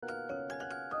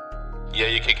Yeah,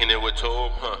 you're kicking it with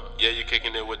Tobe, huh? Yeah, you're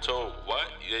kicking it with Tobe. What?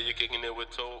 Yeah, you're kicking it with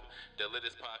Tobe. The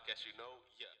latest podcast, you know?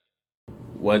 Yeah.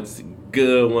 What's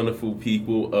good, wonderful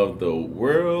people of the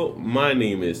world? My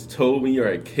name is Toby. You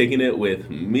are kicking it with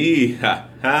me. Ha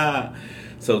ha.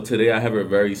 So today I have a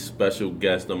very special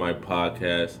guest on my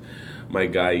podcast. My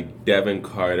guy Devin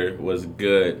Carter was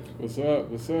good. What's up?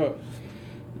 What's up?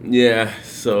 Yeah,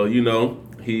 so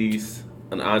he's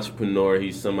an entrepreneur.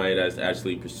 He's somebody that's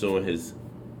actually pursuing his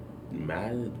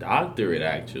doctorate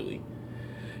actually.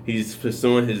 He's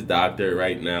pursuing his doctorate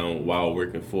right now while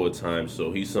working full time.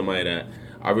 So he's somebody that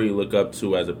I really look up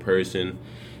to as a person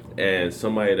and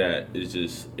somebody that is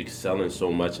just excelling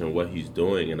so much in what he's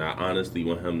doing. And I honestly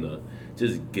want him to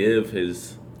just give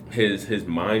his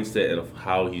mindset of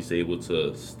how he's able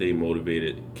to stay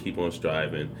motivated, keep on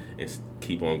striving, and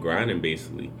keep on grinding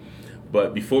basically.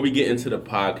 But before we get into the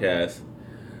podcast,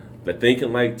 the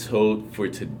Thinking Like Toad for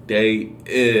today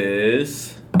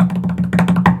is,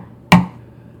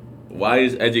 why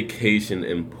is education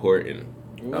important?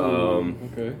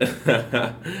 Okay.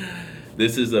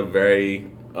 This is a very,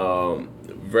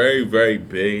 very, very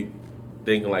big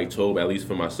Thinking Like Toad, at least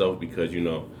for myself, because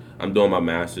I'm doing my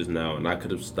master's now, and I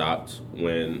could have stopped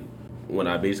when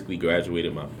I basically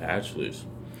graduated my bachelor's,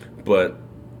 but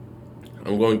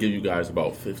I'm going to give you guys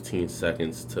about 15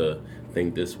 seconds to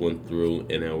think this one through,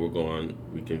 and then we're going to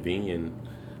reconvene and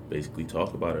basically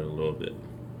talk about it a little bit.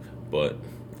 But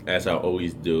as I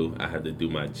always do, I had to do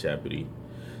my Jeopardy.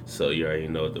 So you already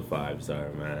know what the vibes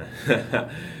are, man.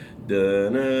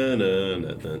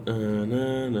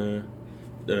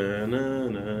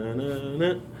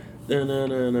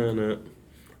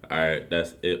 Alright,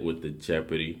 that's it with the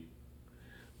Jeopardy.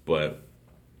 But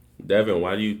Devin,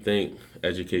 why do you think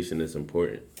education is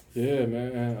important? Yeah,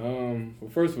 man. Well,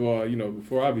 first of all,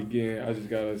 before I begin, I just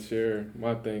gotta share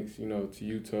my thanks, to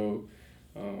you, Toad,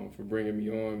 for bringing me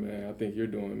on, man. I think you're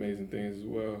doing amazing things as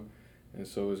well, and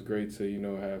so it's great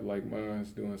to, have like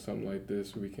minds doing something like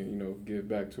this where we can, give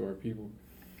back to our people.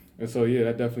 And so, yeah,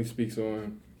 that definitely speaks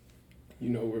on,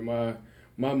 where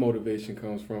my motivation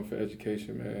comes from for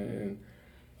education, man.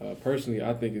 And personally,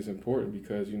 I think it's important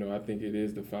because, I think it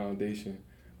is the foundation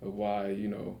of why,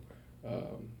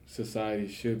 society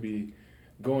should be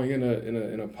going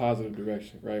in a positive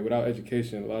direction, right? Without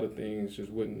education, a lot of things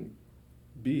just wouldn't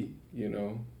be,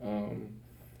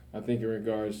 I think in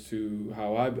regards to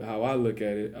how I look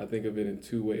at it, I think of it in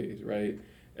two ways, right?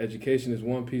 Education is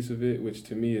one piece of it, which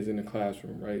to me is in the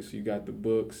classroom, right? So you got the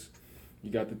books, you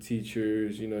got the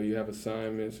teachers, you have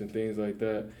assignments and things like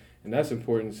that, and that's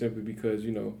important simply because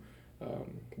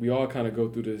we all kind of go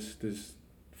through this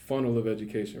funnel of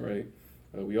education, right?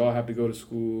 We all have to go to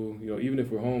school. Even if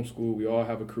we're homeschooled, we all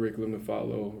have a curriculum to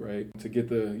follow, right? To get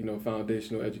the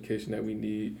foundational education that we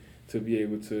need to be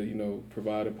able to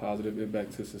provide a positive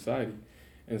impact to society.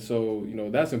 And so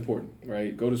that's important,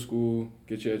 right? Go to school,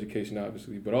 get your education,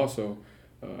 obviously, but also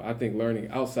I think learning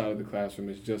outside of the classroom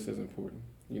is just as important.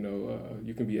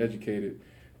 You can be educated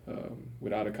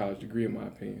without a college degree, in my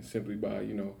opinion, simply by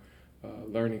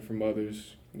learning from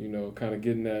others. Kind of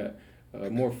getting that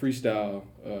more freestyle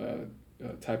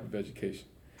type of education.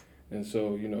 And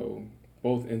so,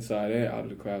 both inside and out of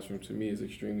the classroom to me is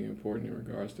extremely important in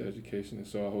regards to education. And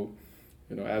so I hope,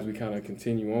 as we kind of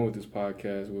continue on with this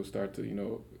podcast, we'll start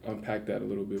to, unpack that a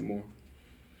little bit more.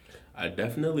 I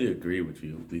definitely agree with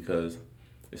you because,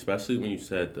 especially when you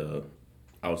said the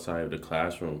outside of the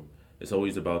classroom, it's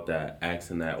always about that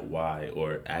asking that why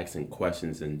or asking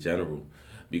questions in general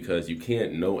because you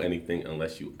can't know anything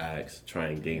unless you ask, try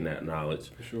and gain that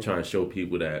knowledge, Sure. try and show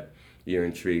people that you're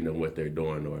intrigued in what they're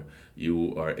doing or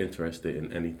you are interested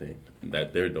in anything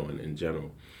that they're doing in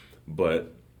general.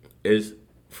 But is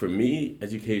for me,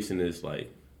 education is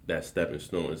like that stepping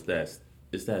stone. It's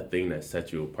that thing that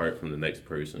sets you apart from the next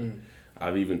person.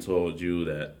 I've even told you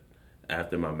that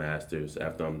after my master's,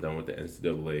 after I'm done with the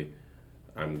NCAA,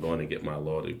 I'm going to get my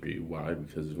law degree. Why?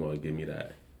 Because it's going to give me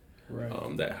that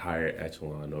Right. that higher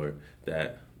echelon or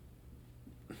that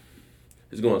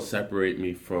it's going to separate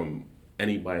me from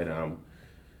anybody that I'm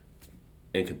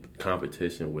in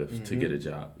competition with to get a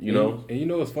job. And you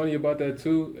know what's funny about that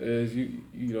too is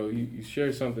you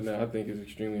share something that I think is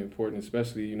extremely important,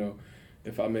 especially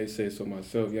if I may say so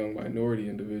myself, young minority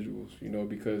individuals.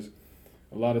 Because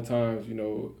a lot of times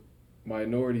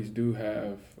minorities do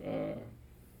have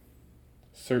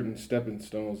certain stepping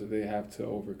stones that they have to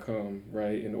overcome,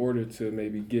 right, in order to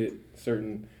maybe get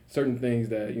certain things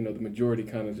that the majority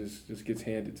kind of just gets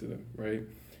handed to them, right?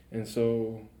 And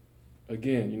so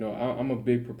again, I'm a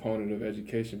big proponent of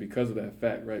education because of that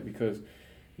fact, right? Because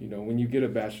when you get a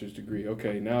bachelor's degree,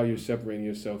 okay, now you're separating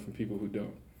yourself from people who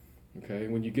don't, Okay,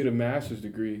 when you get a master's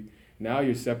degree, now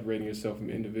you're separating yourself from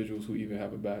individuals who even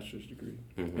have a bachelor's degree.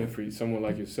 And for someone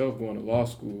like yourself going to law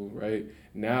school, right,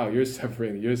 now you're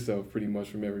separating yourself pretty much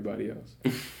from everybody else.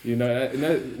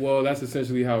 Well, that's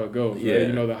essentially how it goes. Yeah.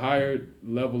 Right? The higher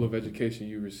level of education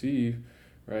you receive,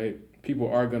 right,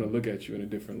 people are going to look at you in a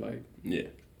different light. Yeah.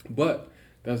 But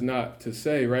that's not to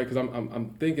say, right, because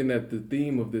I'm thinking that the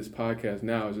theme of this podcast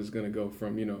now is just going to go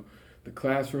from, the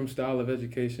classroom style of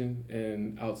education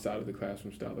and outside of the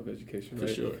classroom style of education, right?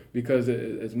 For sure. Because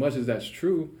as much as that's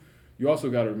true, you also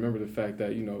got to remember the fact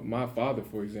that, my father,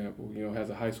 for example,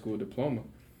 has a high school diploma,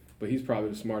 but he's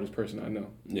probably the smartest person I know.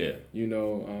 Yeah.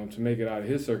 To make it out of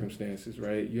his circumstances,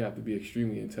 right, you have to be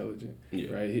extremely intelligent,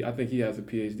 right? I think he has a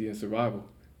PhD in survival,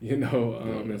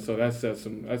 and so that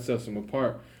sets him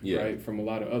apart, right, from a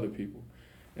lot of other people.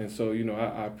 And so,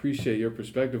 I appreciate your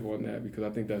perspective on that because I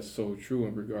think that's so true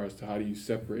in regards to how do you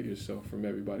separate yourself from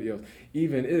everybody else.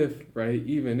 Even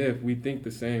if we think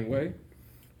the same way,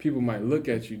 people might look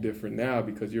at you different now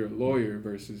because you're a lawyer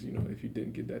versus, if you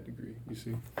didn't get that degree, you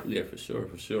see? Yeah, for sure.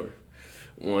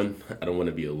 One, I don't want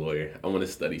to be a lawyer. I want to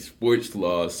study sports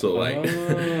law. So, I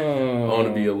want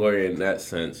to be a lawyer in that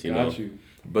sense, Got you.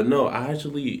 But no, I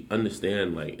actually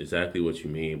understand, exactly what you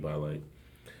mean by,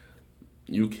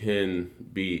 you can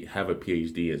have a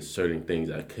PhD in certain things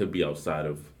that could be outside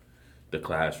of the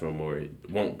classroom, or it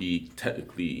won't be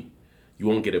technically, you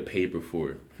won't get a paper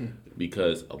for it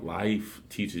because life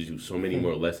teaches you so many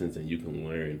more lessons than you can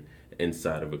learn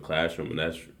inside of a classroom. And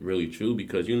that's really true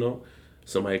because,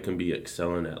 somebody can be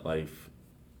excelling at life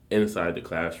inside the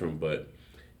classroom, but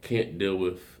can't deal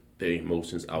with their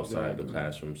emotions outside the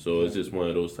classroom. So it's just one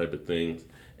of those type of things.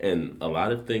 And a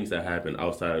lot of things that happen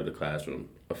outside of the classroom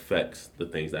affects the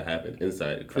things that happen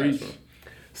inside the classroom.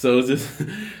 So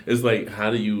it's like, how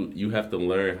do you have to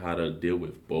learn how to deal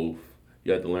with both.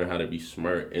 You have to learn how to be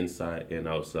smart inside and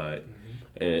outside.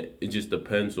 And it just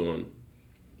depends on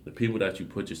the people that you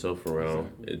put yourself around.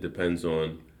 Exactly. It depends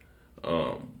on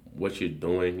what you're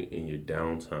doing in your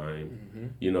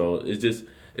downtime.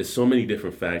 It's so many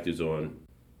different factors on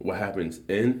what happens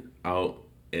in, out,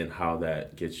 and how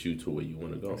that gets you to where you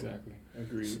want to go. Exactly.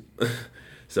 Agreed.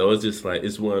 So it's just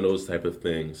it's one of those type of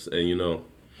things. And,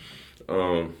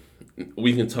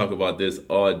 we can talk about this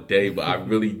all day, but I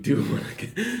really do want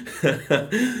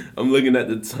to I'm looking at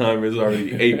the timer. It's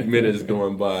already 8 minutes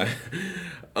going by.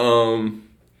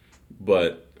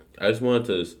 But I just wanted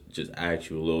to just ask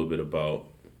you a little bit about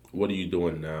what are you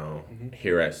doing now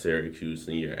here at Syracuse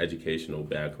in your educational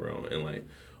background, and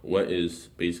what is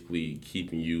basically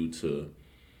keeping you to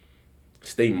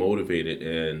stay motivated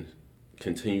and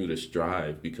continue to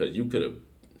strive, because you could have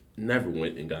never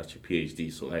went and got your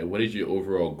PhD. So what is your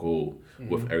overall goal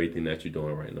with everything that you're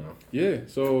doing right now? Yeah,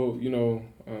 so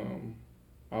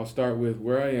I'll start with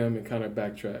where I am and kind of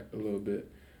backtrack a little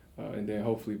bit, and then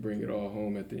hopefully bring it all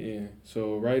home at the end.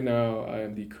 So right now I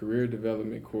am the career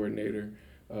development coordinator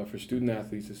for student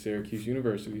athletes at Syracuse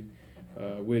University,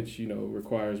 which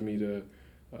requires me to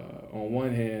on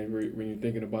one hand, when you're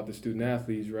thinking about the student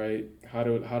athletes, right, how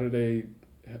do they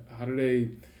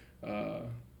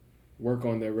work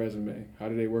on their resume? How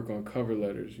do they work on cover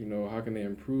letters? How can they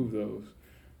improve those?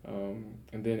 And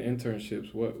then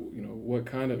internships. What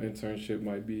kind of internship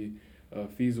might be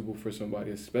feasible for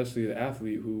somebody, especially the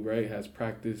athlete who has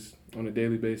practice on a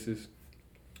daily basis,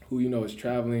 who is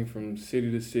traveling from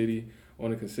city to city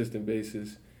on a consistent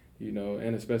basis,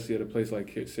 and especially at a place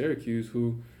like Syracuse,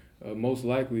 who most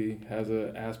likely has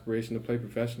an aspiration to play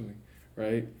professionally,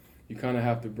 right? You kind of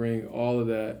have to bring all of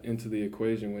that into the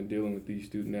equation when dealing with these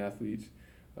student athletes.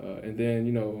 And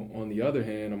then, on the other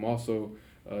hand, I'm also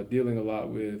dealing a lot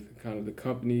with kind of the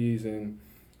companies and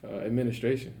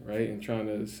administration, right? And trying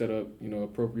to set up,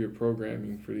 appropriate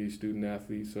programming for these student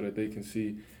athletes so that they can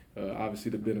see,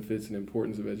 obviously, the benefits and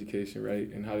importance of education, right?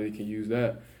 And how they can use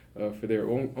that for their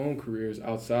own careers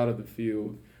outside of the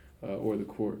field or the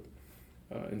court.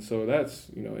 And so that's,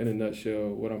 in a nutshell,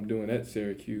 what I'm doing at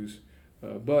Syracuse.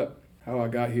 But how I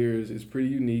got here is pretty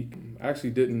unique. I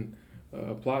actually didn't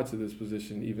apply to this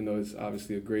position, even though it's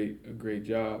obviously a great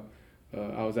job.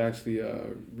 I was actually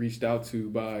reached out to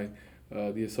by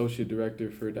the Associate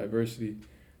Director for Diversity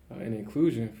and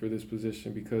Inclusion for this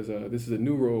position because this is a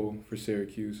new role for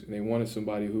Syracuse, and they wanted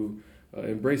somebody who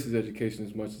embraces education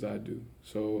as much as I do.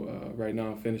 So right now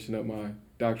I'm finishing up my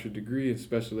doctorate degree in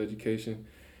special education,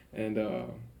 and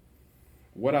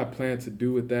what I plan to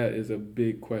do with that is a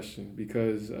big question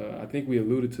because I think we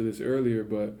alluded to this earlier,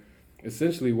 but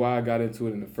essentially why I got into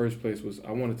it in the first place was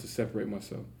I wanted to separate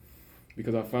myself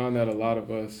because I found that a lot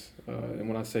of us, and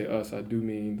when I say us, I do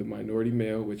mean the minority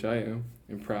male, which I am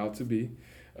and proud to be,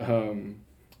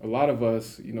 a lot of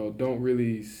us, don't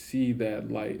really see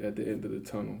that light at the end of the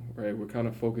tunnel, right? We're kind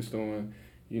of focused on,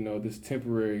 this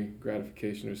temporary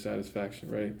gratification or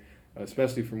satisfaction, right?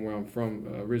 Especially from where I'm from,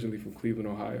 originally from Cleveland,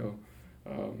 Ohio,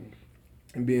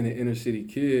 and being an inner city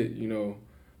kid,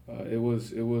 it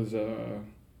was a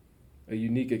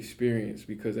unique experience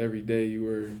because every day you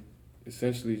were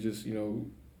essentially just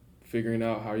figuring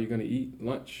out how you're going to eat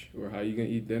lunch or how you're going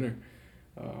to eat dinner.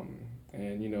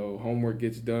 And homework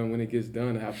gets done when it gets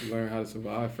done. I have to learn how to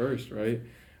survive first, right?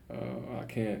 I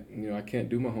can't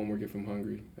do my homework if I'm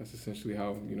hungry. That's essentially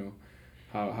how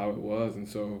it was. And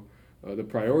so the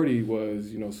priority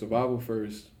was survival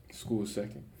first, school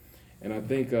second. And I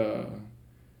think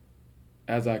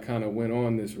as I kind of went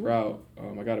on this route,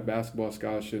 I got a basketball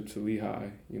scholarship to Lehigh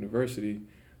University,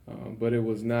 but it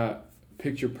was not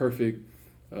picture perfect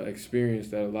experience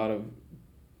that a lot of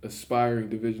aspiring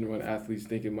Division I athletes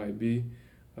think it might be.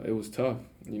 It was tough.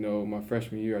 My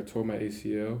freshman year, I tore my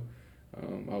ACL.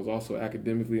 I was also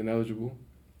academically ineligible,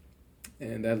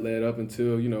 and that led up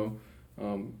until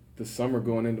the summer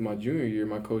going into my junior year.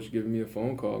 My coach giving me a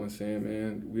phone call and saying,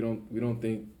 "Man, we don't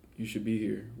think you should be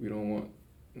here. We don't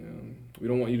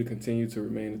want you to continue to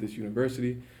remain at this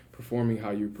university, performing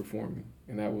how you're performing."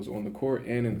 And that was on the court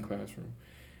and in the classroom.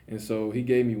 And so he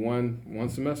gave me one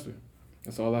semester.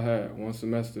 That's all I had, one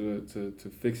semester to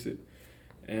fix it.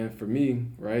 And for me,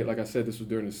 right, like I said, this was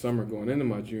during the summer going into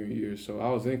my junior year. So I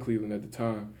was in Cleveland at the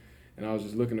time, and I was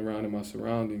just looking around at my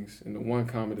surroundings. And the one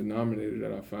common denominator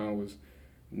that I found was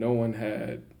no one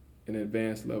had an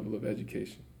advanced level of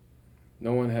education.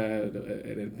 No one had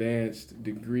an advanced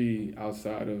degree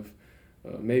outside of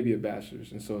maybe a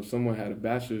bachelor's. And so if someone had a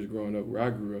bachelor's growing up where I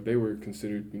grew up, they were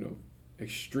considered,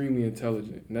 extremely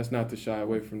intelligent. And that's not to shy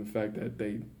away from the fact that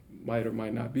they might or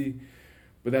might not be,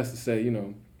 but that's to say,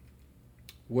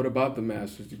 what about the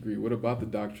master's degree? What about the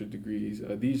doctorate degrees?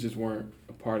 These just weren't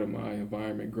a part of my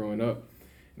environment growing up.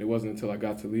 And it wasn't until I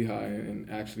got to Lehigh and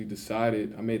actually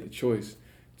decided, I made the choice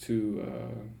to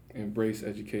embrace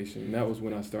education. And that was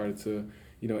when I started to,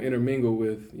 intermingle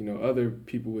with, other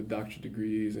people with doctorate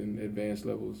degrees and advanced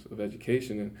levels of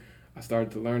education. And I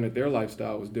started to learn that their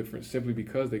lifestyle was different simply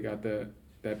because they got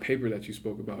that paper that you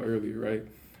spoke about earlier, right?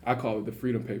 I call it the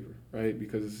freedom paper, right?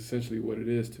 Because it's essentially what it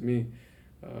is to me.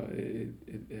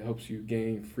 It helps you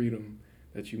gain freedom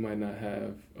that you might not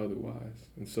have otherwise.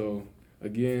 And so,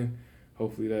 again,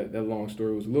 hopefully that long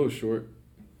story was a little short,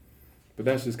 but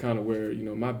that's just kind of where,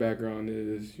 my background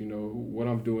is, what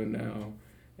I'm doing now.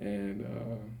 And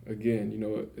again,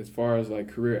 as far as like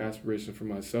career aspiration for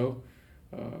myself,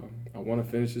 I want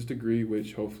to finish this degree,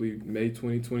 which hopefully May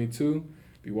 2022,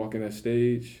 be walking that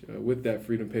stage with that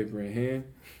freedom paper in hand.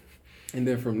 And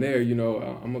then from there,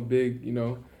 I'm a big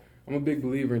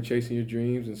believer in chasing your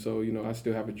dreams. And so, I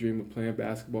still have a dream of playing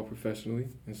basketball professionally.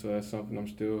 And so that's something I'm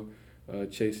still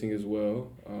chasing as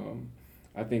well.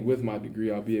 I think with my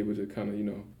degree, I'll be able to kind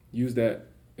of, use that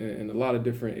in a lot of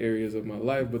different areas of my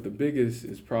life. But the biggest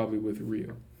is probably with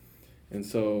Rio. And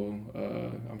so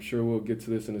I'm sure we'll get to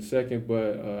this in a second,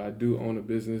 but I do own a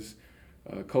business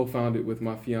co-founded with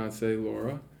my fiance,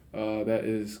 Laura, that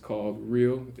is called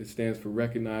REAL. It stands for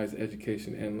Recognized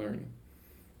Education and Learning.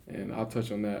 And I'll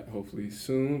touch on that hopefully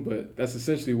soon, but that's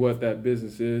essentially what that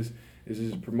business is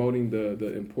just promoting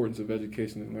the importance of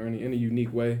education and learning in a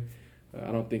unique way.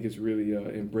 I don't think it's really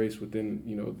embraced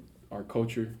within, our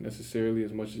culture necessarily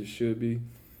as much as it should be.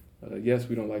 Yes,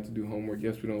 we don't like to do homework.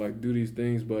 Yes, we don't like to do these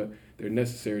things, but they're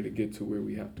necessary to get to where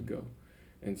we have to go.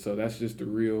 And so that's just the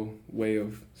real way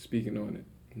of speaking on it.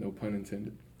 No pun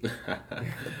intended.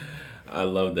 I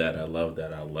love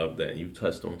that. You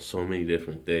touched on so many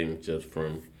different things just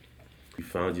from you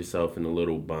found yourself in a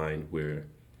little bind where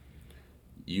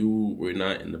you were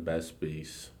not in the best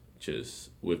space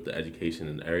just with the education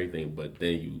and everything, but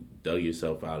then you dug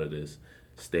yourself out of this,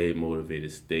 stayed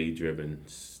motivated, stayed driven,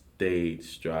 stayed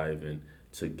striving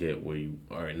to get where you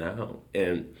are now.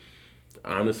 And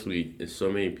honestly, there's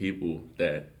so many people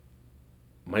that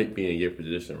might be in your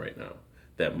position right now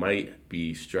that might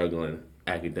be struggling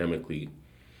academically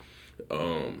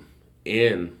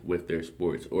and with their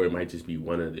sports, or it might just be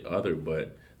one or the other,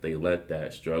 but they let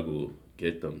that struggle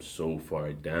get them so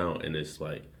far down, and it's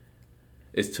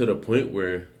to the point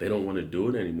where they don't want to do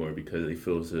it anymore because they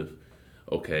feel as if,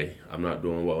 okay, I'm not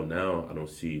doing well now, I don't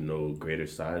see no greater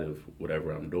side of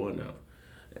whatever I'm doing now.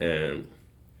 And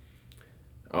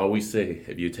I always say,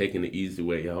 if you're taking the easy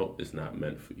way out, it's not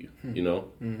meant for you,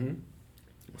 Mm-hmm.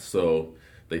 So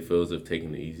they feel as if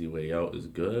taking the easy way out is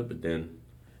good, but then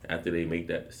after they make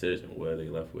that decision, what are they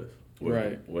left with? What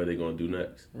are they going to do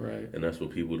next? Right. And that's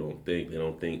what people don't think. They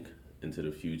don't think into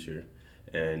the future.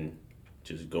 And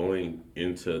just going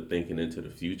into thinking into the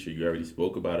future. You already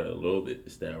spoke about it a little bit.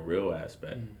 It's that real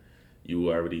aspect. You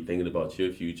were already thinking about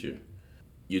your future.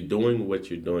 You're doing what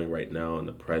you're doing right now in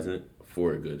the present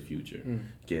for a good future.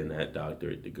 Getting that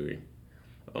doctorate degree,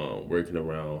 working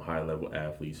around high level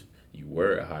athletes. You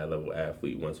were a high level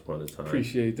athlete once upon a time.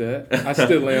 Appreciate that. I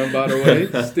still am, by the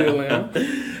way. Still am.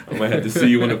 I might have to see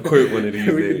you on the court one of these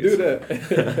days. We can do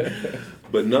that.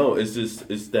 But no,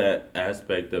 it's that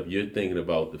aspect of you're thinking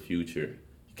about the future.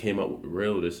 You came up with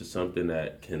real. This is something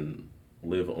that can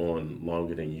live on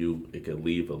longer than you. It can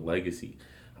leave a legacy.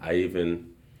 I even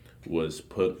was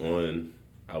put on.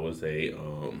 I was a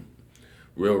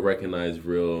real recognized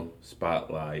real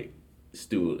spotlight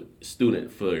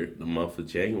student for the month of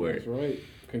January. That's right.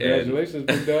 Congratulations,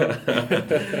 Big Dog.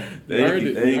 Thank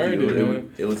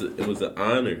you. It was an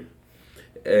honor.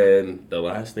 And the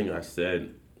last thing I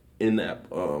said in that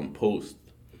post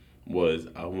was,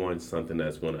 I want something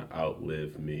that's going to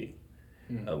outlive me,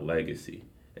 a legacy.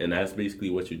 And that's basically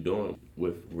what you're doing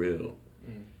with Real.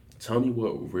 Tell me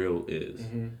what Real is.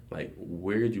 Like,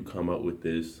 where did you come up with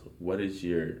this? What is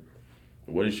your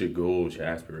goals, your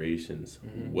aspirations?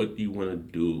 What do you want to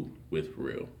do with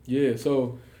Real? Yeah,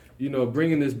 so,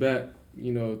 bringing this back,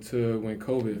 to when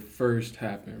COVID first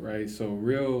happened, right? So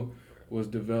Real was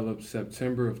developed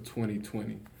September of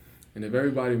 2020. And if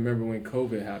everybody remember when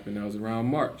COVID happened, that was around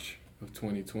March of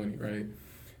 2020, right?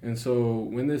 And so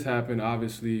when this happened,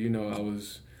 obviously, I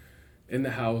was in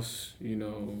the house,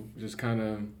 just kind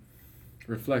of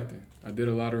reflecting. I did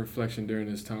a lot of reflection during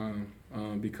this time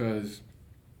because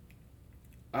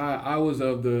I was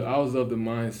of the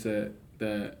mindset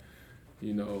that,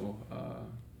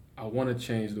 I want to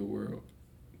change the world,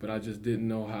 but I just didn't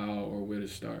know how or where to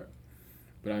start.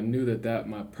 But I knew that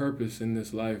my purpose in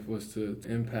this life was to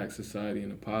impact society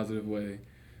in a positive way,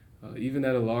 even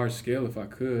at a large scale if I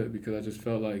could, because I just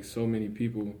felt like so many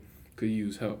people could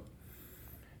use help.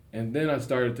 And then I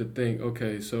started to think,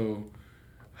 okay, so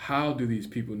how do these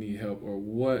people need help, or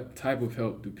what type of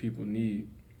help do people need?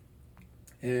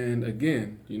 And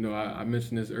again, I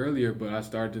mentioned this earlier, but I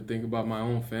started to think about my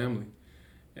own family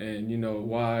and,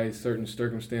 why certain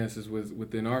circumstances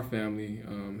within our family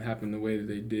happened the way that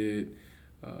they did.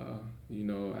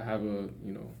 I have a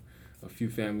few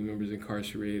family members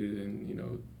incarcerated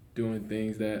and, doing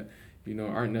things that,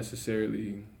 aren't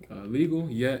necessarily legal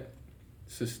yet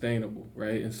sustainable,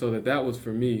 right? And so that was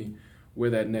for me where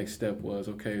that next step was.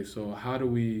 Okay, so how do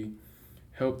we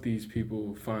help these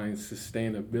people find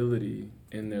sustainability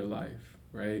in their life,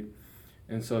 right?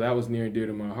 And so that was near and dear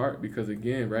to my heart because,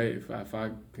 again, right, if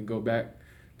I can go back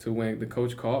to when the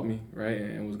coach called me, right,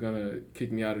 and was going to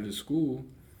kick me out of the school,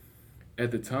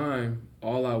 at the time,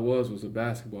 all I was a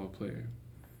basketball player.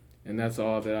 And that's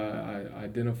all that I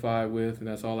identified with, and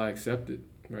that's all I accepted,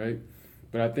 right?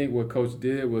 But I think what Coach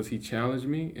did was he challenged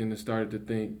me and started to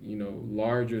think,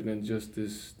 larger than just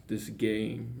this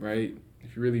game, right?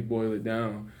 If you really boil it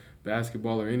down,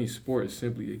 basketball or any sport is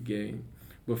simply a game.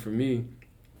 But for me,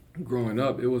 growing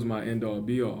up, it was my end-all,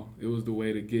 be-all. It was the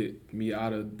way to get me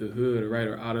out of the hood, right,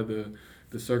 or out of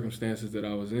the circumstances that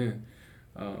I was in.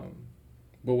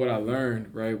 But what I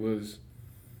learned, right, was,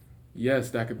 yes,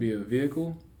 that could be a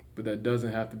vehicle, but that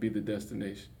doesn't have to be the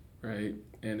destination, right?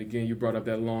 And again, you brought up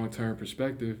that long-term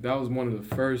perspective. That was one of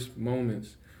the first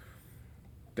moments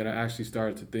that I actually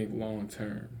started to think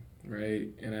long-term, right?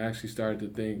 And I actually started to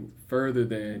think further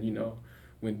than,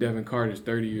 when Devin Carter's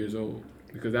 30 years old,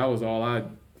 because that was all I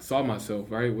saw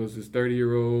myself, right, was this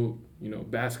 30-year-old,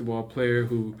 basketball player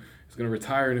who is going to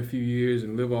retire in a few years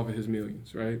and live off of his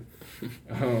millions, right?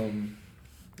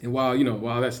 And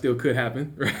while that still could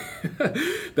happen, right,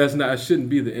 it shouldn't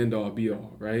be the end-all,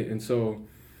 be-all, right? And so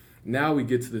now we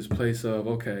get to this place of,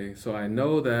 okay, so I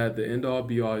know that the end-all,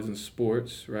 be-all is in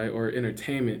sports, right, or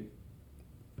entertainment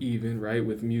even, right,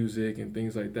 with music and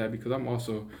things like that, because I'm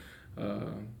also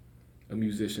a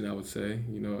musician, I would say.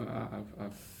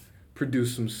 I've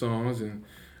produced some songs, and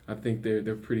I think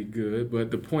they're pretty good. But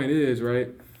the point is, right,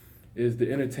 is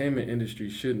the entertainment industry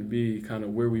shouldn't be kind of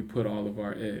where we put all of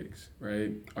our eggs,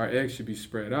 right? Our eggs should be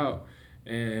spread out.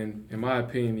 And in my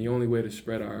opinion, the only way to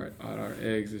spread out our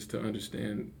eggs is to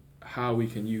understand how we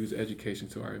can use education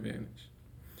to our advantage.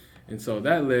 And so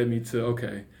that led me to,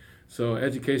 okay, so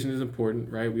education is important,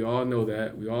 right? We all know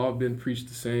that. We all have been preached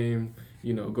the same,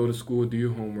 go to school, do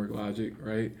your homework logic,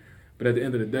 right? But at the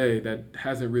end of the day, that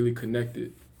hasn't really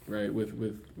connected, right, with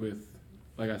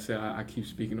like I said, I keep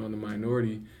speaking on the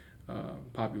minority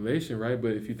population, right?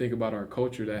 But if you think about our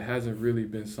culture, that hasn't really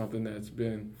been something that's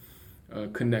been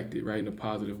connected, right, in a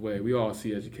positive way. We all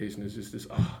see education as just this,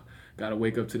 got to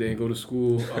wake up today and go to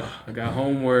school. I got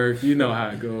homework. You know how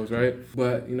it goes, right?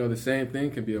 But, the same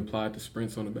thing can be applied to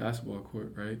sprints on the basketball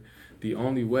court, right? The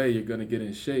only way you're going to get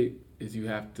in shape is you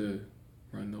have to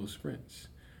run those sprints,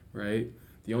 right?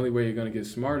 The only way you're going to get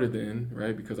smarter then,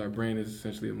 right, because our brain is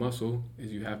essentially a muscle,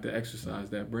 is you have to exercise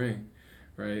that brain,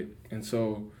 right? And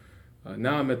so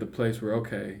now I'm at the place where,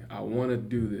 okay, I want to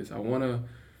do this. I want to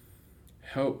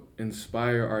help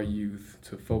inspire our youth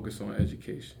to focus on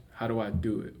education. How do I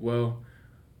do it? Well,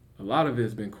 a lot of it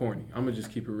has been corny. I'm going to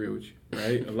just keep it real with you,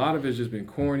 right? A lot of it's just been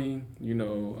corny,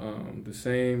 the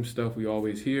same stuff we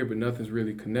always hear, but nothing's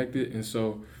really connected. And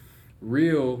so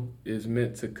real is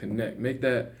meant to connect, make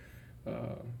that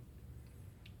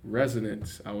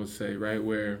resonance, I would say, right,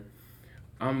 where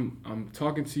I'm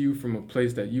talking to you from a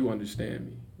place that you understand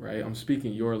me, right? I'm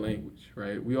speaking your language,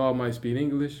 right? We all might speak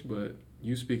English, but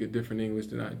you speak a different English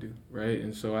than I do, right?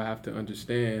 And so I have to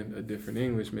understand a different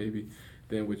English maybe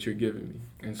than what you're giving me.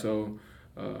 And so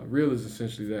real is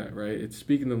essentially that, right? It's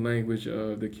speaking the language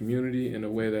of the community in a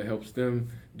way that helps them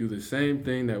do the same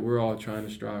thing that we're all trying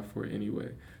to strive for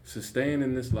anyway. Sustain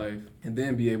in this life and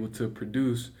then be able to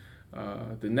produce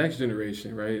the next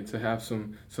generation, right? And to have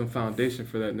some foundation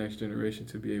for that next generation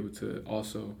to be able to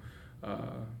also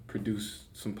produce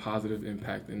some positive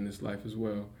impact in this life as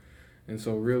well. And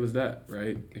so real is that,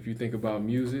 right? If you think about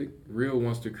music, real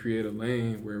wants to create a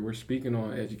lane where we're speaking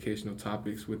on educational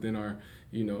topics within our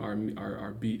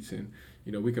beats, and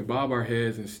we can bob our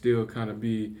heads and still kind of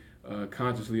be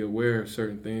consciously aware of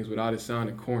certain things without it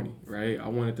sounding corny, right? I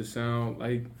want it to sound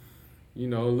like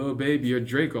Lil Baby or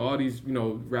Drake or all these,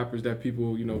 rappers that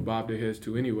people, bob their heads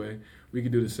to anyway. We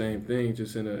could do the same thing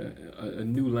just in a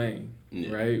new lane,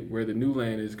 right? Where the new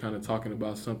lane is kind of talking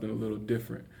about something a little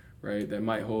different, right? That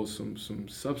might hold some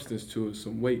substance to it,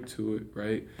 some weight to it,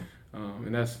 right?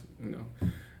 And that's,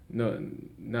 no,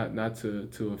 not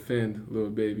to offend Lil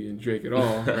Baby and Drake at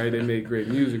all, right? They make great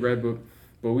music, right?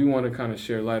 But we want to kind of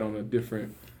share light on a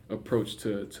different approach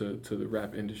to the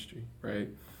rap industry, right?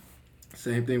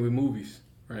 Same thing with movies,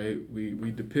 right?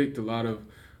 We depict a lot of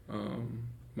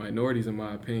minorities, in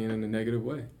my opinion, in a negative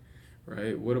way,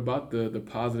 right? What about the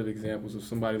positive examples of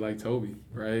somebody like Toby,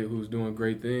 right? Who's doing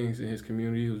great things in his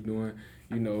community, who's doing,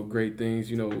 great things,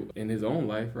 in his own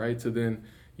life, right? To then,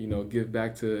 give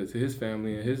back to his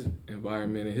family and his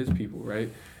environment and his people, right?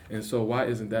 And so why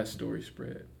isn't that story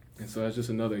spread? And so that's just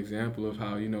another example of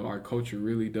how, our culture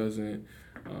really doesn't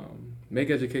make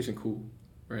education cool,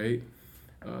 right?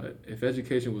 If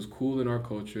education was cool in our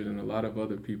culture, then a lot of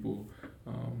other people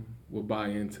will buy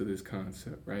into this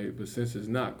concept, right? But since it's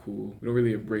not cool, we don't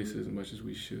really embrace it as much as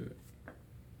we should.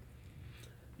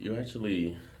 You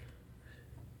actually,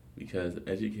 because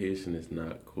education is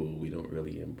not cool, we don't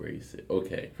really embrace it.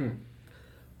 Okay.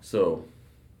 So,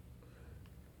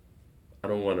 I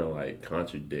don't want to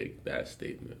contradict that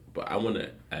statement, but I want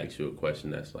to ask you a question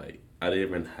that's I didn't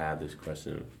even have this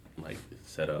question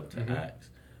set up to ask,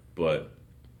 but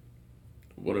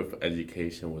what if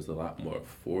education was a lot more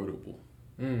affordable?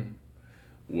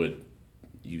 Would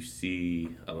you see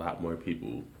a lot more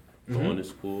people going to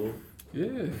school,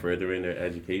 furthering their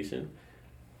education?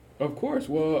 Of course.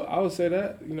 Well, I would say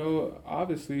that,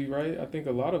 obviously, right? I think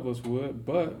a lot of us would,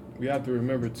 but we have to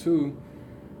remember two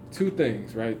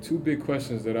things, right? Two big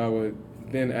questions that I would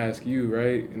then ask you,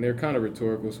 right? And they're kind of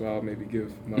rhetorical, so I'll maybe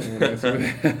give my own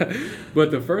answer. But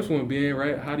the first one being,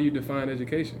 right, how do you define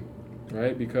education,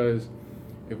 right? Because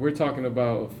if we're talking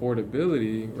about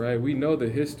affordability, right, we know the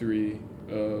history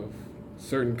of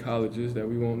certain colleges that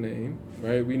we won't name,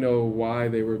 right? We know why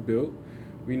they were built.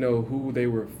 We know who they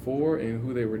were for and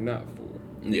who they were not for.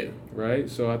 Yeah. Right?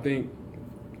 So I think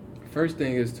first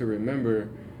thing is to remember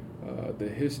the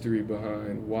history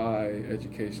behind why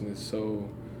education is so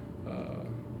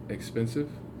expensive.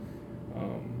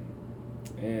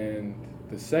 And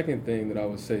the second thing that I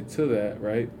would say to that,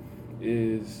 right,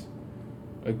 is,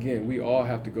 again, we all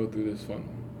have to go through this funnel,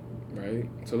 right?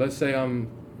 So let's say I'm,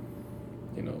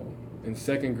 in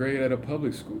second grade at a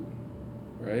public school,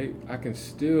 right? I can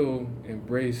still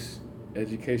embrace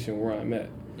education where I'm at.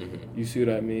 You see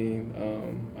what I mean?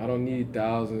 I don't need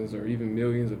thousands or even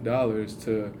millions of dollars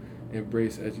to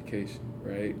embrace education,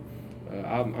 right?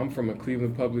 I'm from a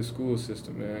Cleveland public school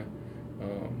system, man.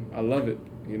 I love it,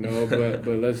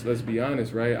 but let's be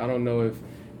honest, right? I don't know if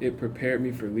it prepared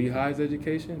me for Lehigh's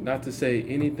education. Not to say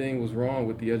anything was wrong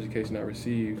with the education I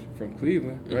received from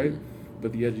Cleveland, right?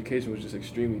 But the education was just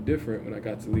extremely different when I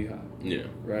got to Lehigh. Yeah.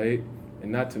 Right?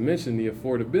 And not to mention the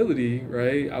affordability,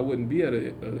 right? I wouldn't be at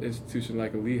an institution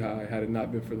like a Lehigh had it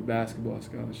not been for the basketball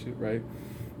scholarship, right?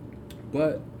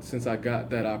 But since I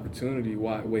got that opportunity,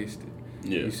 why waste it?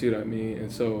 Yeah. You see what I mean?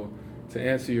 And so to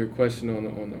answer your question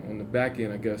on the back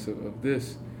end, I guess of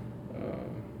this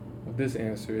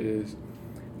answer is,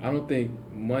 I don't think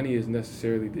money is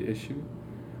necessarily the issue.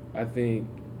 I think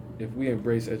if we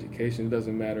embrace education, it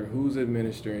doesn't matter who's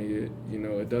administering it.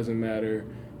 It doesn't matter,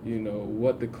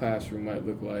 what the classroom might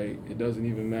look like. It doesn't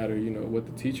even matter, what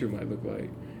the teacher might look like.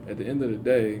 At the end of the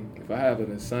day, if I have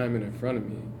an assignment in front of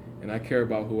me and I care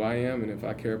about who I am and if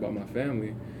I care about my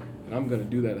family, then I'm going to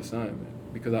do that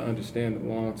assignment because I understand the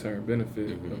long-term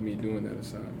benefit of me doing that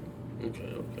assignment.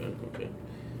 Okay.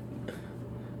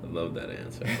 I love that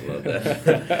answer. I love that.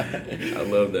 I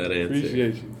love that answer.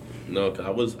 Appreciate you. No, I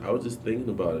was just thinking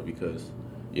about it because,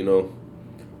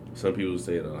 some people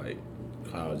say that like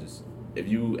colleges. If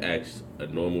you ask a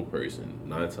normal person,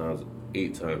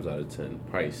 8 times out of 10,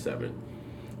 probably 7,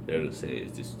 they'll say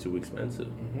it's just too expensive.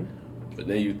 Mm-hmm. But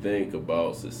then you think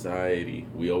about society.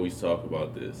 We always talk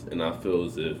about this, and I feel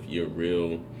as if your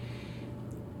real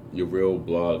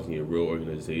blogs and your real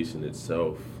organization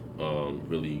itself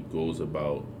really goes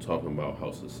about talking about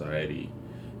how society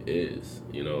is.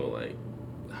 Like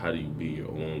how do you be your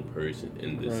own person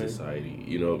in this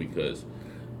society? Because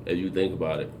if you think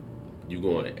about it, you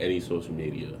go on any social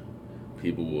media,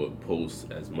 people will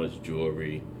post as much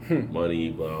jewelry, money,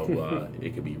 blah blah.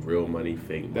 It could be real money,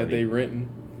 fake money that they renting.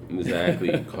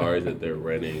 Exactly, cars that they're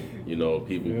renting.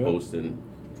 People posting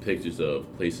pictures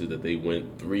of places that they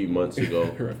went 3 months ago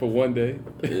for one day.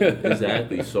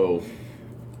 Exactly. So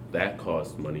that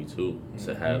costs money too,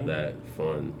 to have that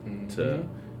fun, to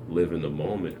live in the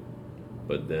moment.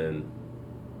 But then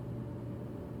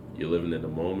you're living in the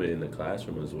moment in the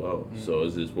classroom as well. So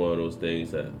it's just one of those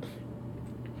things that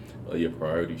your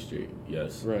priority straight.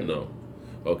 Yes. Right. No.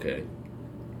 Okay.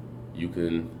 You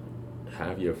can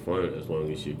have your fun as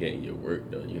long as you're getting your work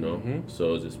done,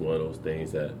 So it's just one of those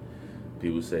things that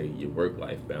people say your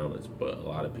work-life balance, but a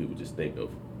lot of people just think of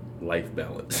life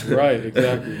balance. Right,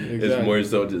 exactly. It's more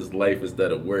so just life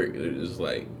instead of work. It's just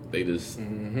like they just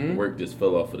work just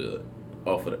fell off of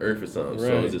the earth or something. Right.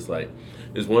 So it's just like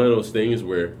it's one of those things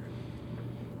where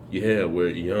we're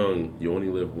young, you only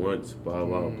live once, blah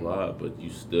blah blah, but you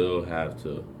still have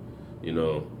to,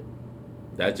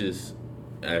 that just,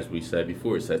 as we said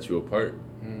before, it sets you apart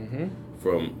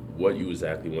from what you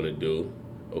exactly want to do.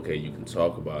 Okay, you can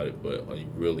talk about it, but are you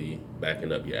really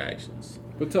backing up your actions?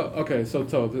 But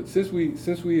since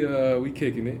we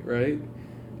kicking it, right?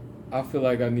 I feel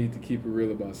like I need to keep it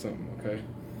real about something, okay?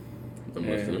 I'm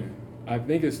listening. And I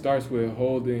think it starts with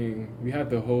we have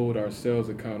to hold ourselves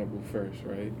accountable first,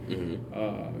 right?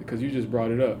 Because you just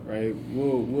brought it up, right?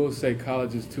 We'll say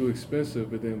college is too expensive,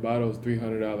 but then buy those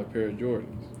 $300 pair of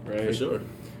Jordans, right? For sure.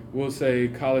 We'll say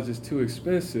college is too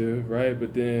expensive, right?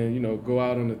 But then, go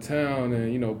out on the town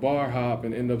and, bar hop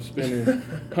and end up spending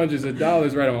hundreds of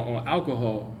dollars, right, on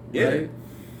alcohol, right?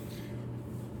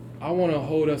 I want to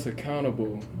hold us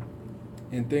accountable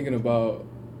in thinking about,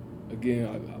 again,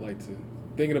 I like to,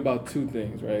 thinking about 2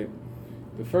 things, right?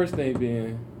 The first thing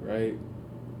being, right,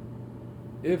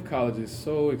 if college is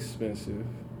so expensive,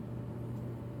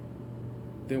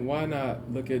 then why not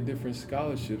look at different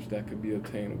scholarships that could be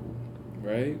obtainable?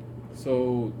 Right?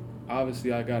 So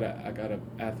obviously I got a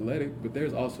athletic, but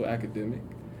there's also academic,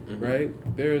 right?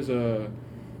 There's a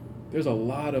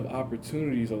lot of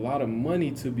opportunities, a lot of money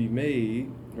to be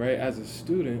made, right, as a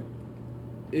student,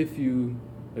 if you,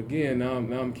 again, now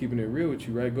I'm keeping it real with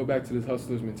you, right? Go back to this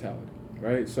hustler's mentality,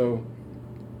 right? So,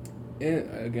 and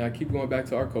again, I keep going back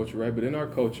to our culture, right? But in our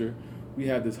culture, we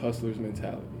have this hustler's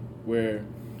mentality where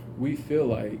we feel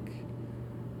like,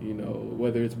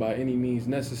 whether it's by any means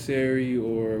necessary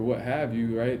or what have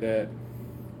you, right, that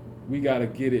we got to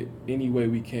get it any way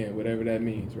we can, whatever that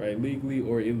means, right, legally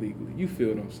or illegally. You feel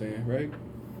what I'm saying, right?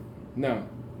 Now,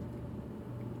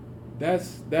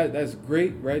 that's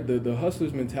great, right? The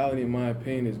hustler's mentality, in my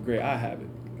opinion, is great. I have it,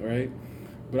 right?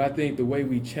 But I think the way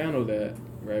we channel that,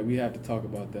 right, we have to talk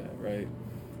about that, right?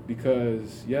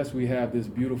 Because, yes, we have this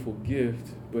beautiful gift,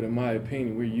 but in my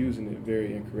opinion, we're using it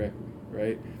very incorrectly,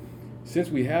 right? Since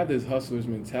we have this hustler's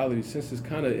mentality, since it's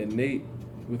kind of innate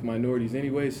with minorities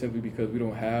anyway, simply because we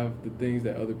don't have the things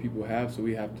that other people have, so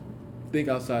we have to think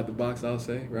outside the box, I'll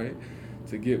say, right,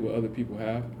 to get what other people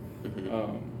have.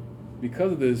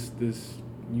 Because of this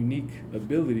unique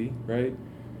ability, right,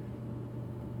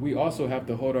 we also have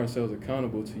to hold ourselves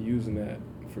accountable to using that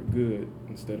for good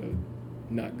instead of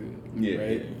not good,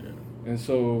 right? And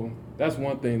so that's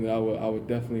one thing that I would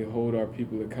definitely hold our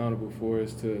people accountable for,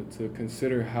 is to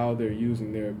consider how they're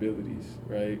using their abilities,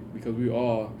 right? Because we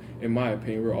all, in my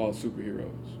opinion, we're all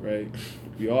superheroes, right?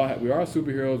 We are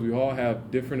superheroes. We all have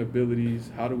different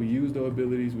abilities. How do we use those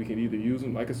abilities? We can either use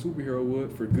them like a superhero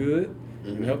would for good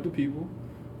and help the people,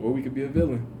 or we could be a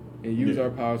villain and use our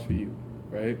powers for evil,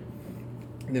 right?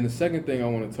 And then the second thing I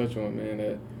want to touch on, man,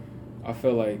 that I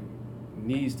feel like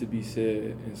needs to be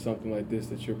said in something like this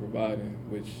that you're providing,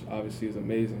 which obviously is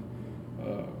amazing,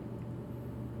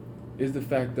 is the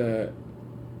fact that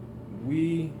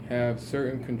we have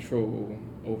certain control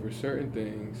over certain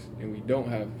things and we don't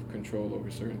have control over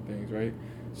certain things, right?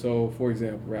 So, for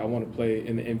example, right, I want to play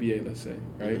in the NBA, let's say,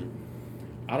 right?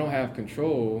 Mm-hmm. I don't have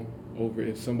control over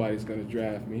if somebody's going to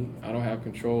draft me. I don't have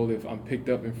control if I'm picked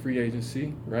up in free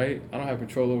agency, right? I don't have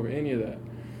control over any of that.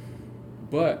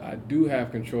 But I do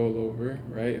have control over,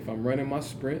 right, if I'm running my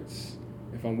sprints,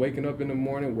 if I'm waking up in the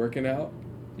morning working out,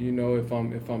 you know, if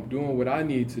I'm doing what I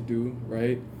need to do,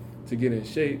 right, to get in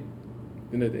shape,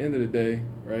 then at the end of the day,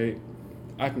 right,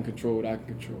 I can control what I can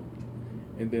control.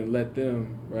 And then let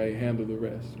them, right, handle the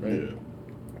rest, right? Yeah.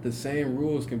 The same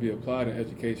rules can be applied in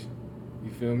education.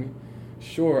 You feel me?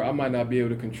 Sure, I might not be able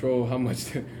to control how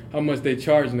much they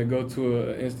charging to go to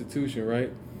an institution,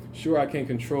 right? Sure, I can't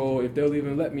control if they'll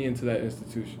even let me into that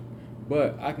institution.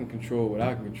 But I can control what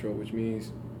I can control, which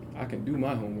means I can do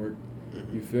my homework.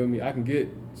 Mm-hmm. You feel me? I can get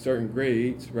certain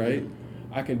grades, right?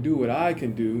 Mm-hmm. I can do what I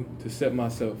can do to set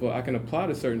myself up. I can apply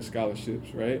to certain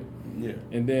scholarships, right? Yeah.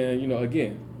 And then, you know,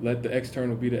 again, let the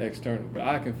external be the external. But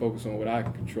I can focus on what I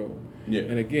can control. Yeah.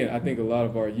 And again, I think a lot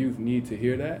of our youth need to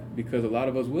hear that, because a lot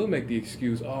of us will make the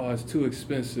excuse, oh, it's too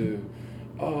expensive.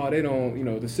 Oh, they don't, you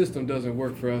know, the system doesn't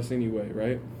work for us anyway,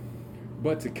 right?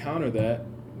 But to counter that,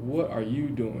 what are you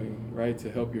doing, right,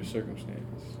 to help your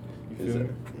circumstance? You feel me?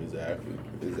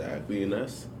 Exactly. And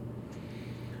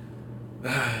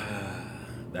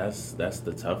that's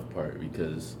the tough part,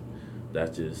 because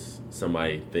that's just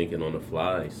somebody thinking on the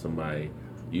fly, somebody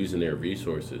using their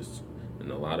resources. And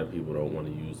a lot of people don't want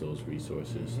to use those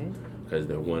resources because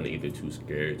they're, one, either too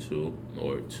scared to,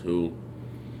 or two,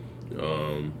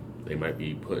 they might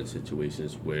be put in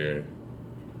situations where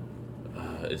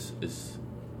it's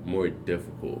more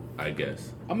difficult, I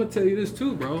guess. I'm going to tell you this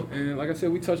too, bro. And like I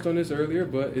said, we touched on this earlier,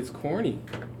 but it's corny.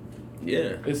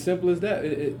 Yeah. As simple as that.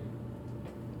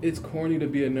 It's corny to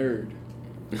be a nerd.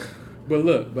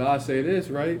 But I say this,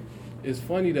 right? It's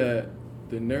funny that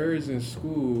the nerds in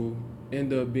school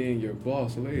end up being your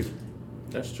boss later.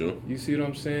 That's true. You see what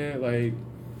I'm saying? Like,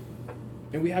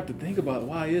 and we have to think about,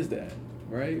 why is that,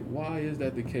 right? Why is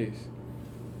that the case?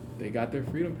 They got their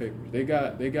freedom papers. They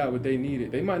got what they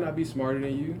needed. They might not be smarter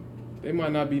than you. They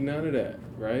might not be none of that,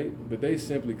 right? But they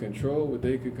simply control what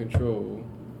they could control,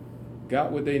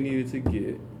 got what they needed to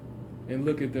get, and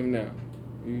look at them now.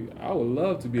 I would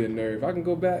love to be a nerd if I can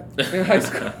go back in high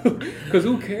school. Because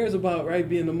who cares about, right,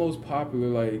 being the most popular?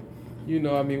 Like, you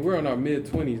know, I mean, we're in our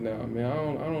mid-20s now, man.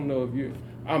 I don't know if you're...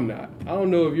 I'm not. I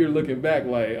don't know if you're looking back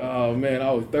like, oh, man,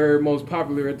 I was third most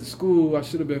popular at the school. I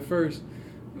should have been first.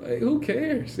 Like, who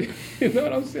cares? You know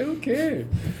what I'm saying? Who cares?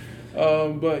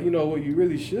 But, you know, what you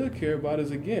really should care about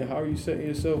is, again, how are you setting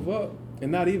yourself up?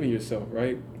 And not even yourself,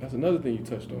 right? That's another thing you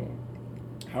touched on.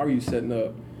 How are you setting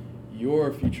up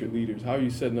your future leaders? How are you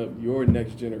setting up your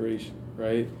next generation,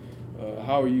 right?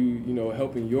 How are you, you know,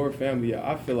 helping your family out?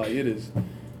 I feel like it is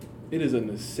a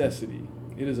necessity.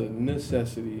 It is a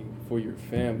necessity for your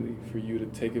family, for you to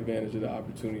take advantage of the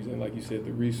opportunities and, like you said,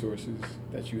 the resources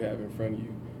that you have in front of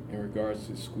you in regards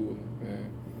to school,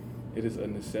 man. It is a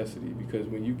necessity, because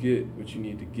when you get what you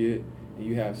need to get and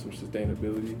you have some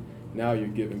sustainability, now you're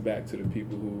giving back to the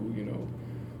people who, you know,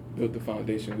 built the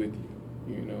foundation with you.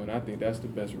 You know, and I think that's the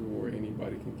best reward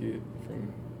anybody can get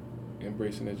from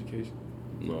embracing education.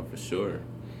 No, for sure.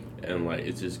 And, like,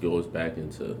 it just goes back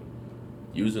into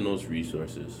using those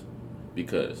resources,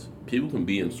 because people can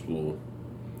be in school,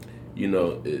 you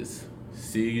know, it's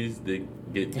C's to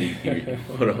get the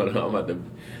hold on,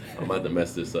 I'm about to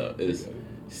mess this up. It's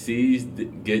C's to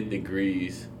get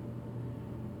degrees.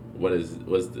 What's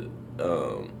the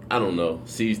I don't know,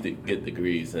 C's to get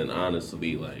degrees. And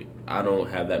honestly, like, I don't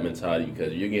have that mentality,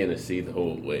 because you're getting a C the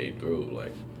whole way through.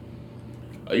 Like,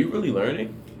 are you really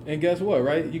learning? And guess what,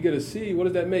 right? You get a C, what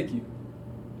does that make you?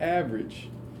 Average.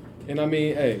 And I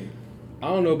mean, hey, I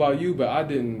don't know about you, but I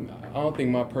don't think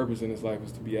my purpose in this life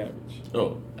was to be average.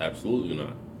 Oh, absolutely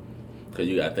not. Because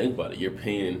you got to think about it. You're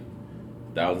paying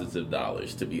thousands of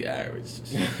dollars to be average.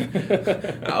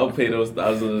 I'll pay those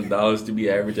thousands of dollars to be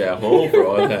average at home for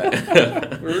all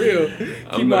that. For real.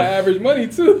 Keep my average money,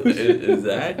 too.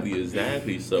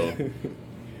 Exactly. So,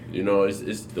 you know,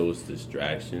 it's those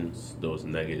distractions, those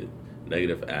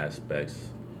negative aspects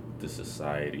to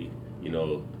society, you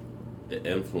know, the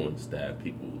influence that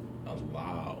people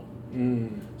allow.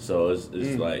 So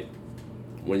it's like,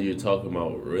 when you're talking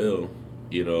about real,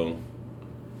 you know,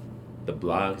 the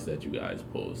blogs that you guys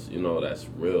post, that's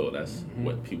real. That's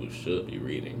what people should be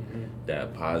reading.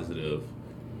 That positive,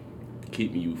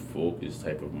 keeping you focused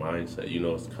type of mindset.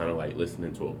 It's kind of like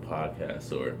listening to a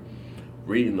podcast or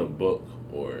reading a book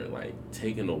or like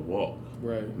taking a walk,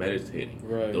 right, meditating.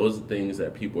 Right. Those are things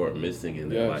that people are missing in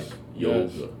their life.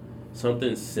 Yoga,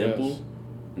 something simple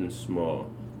and small,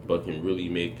 but can really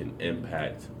make an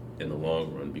impact in the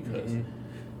long run because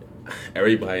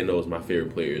everybody knows my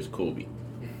favorite player is Kobe.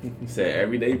 He said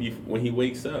every day when he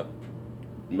wakes up,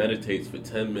 meditates for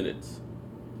 10 minutes.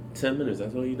 10 minutes,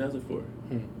 that's all he does it for.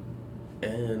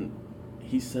 And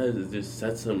he says it just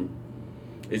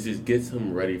gets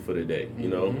him ready for the day,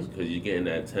 because you're getting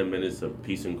that 10 minutes of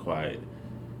peace and quiet.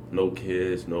 No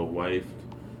kids, no wife,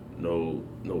 no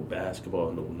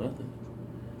basketball, no nothing.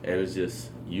 And it's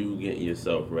just you getting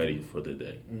yourself ready for the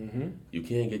day. You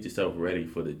can't get yourself ready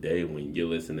for the day when you're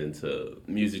listening to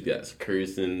music that's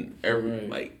cursing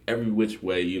every which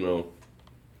way,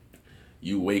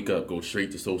 You wake up, go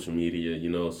straight to social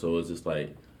media, so it's just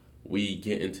like we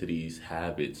get into these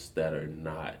habits that are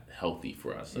not healthy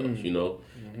for ourselves,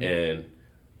 And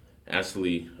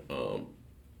actually,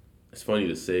 it's funny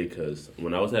to say because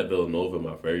when I was at Villanova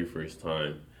my very first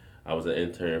time, I was an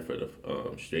intern for the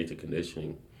strength and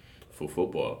conditioning for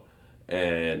football,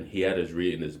 and he had us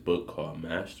reading this book called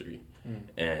Mastery,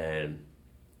 and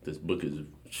this book is a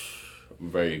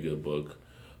very good book.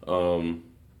 In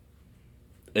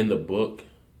the book,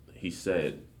 he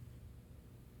said,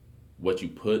 what you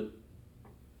put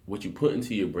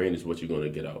into your brain is what you're going to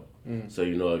get out. So,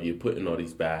 if you're putting all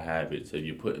these bad habits, if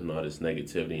you're putting all this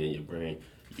negativity in your brain,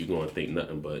 you're going to think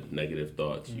nothing but negative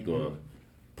thoughts. You're going to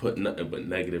put nothing but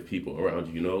negative people around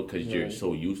you, because you're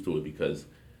so used to it because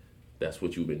that's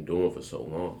what you've been doing for so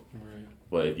long. Right.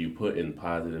 But if you put in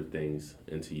positive things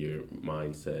into your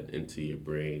mindset, into your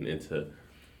brain, into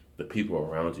the people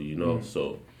around you,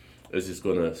 so it's just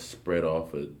going to spread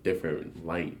off a different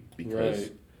light because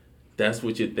that's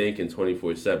what you're thinking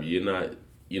 24/7.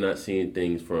 You're not seeing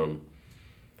things from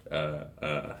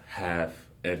half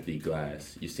empty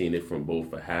glass. You're seeing it from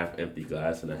both a half empty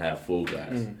glass and a half full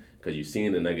glass. Because you're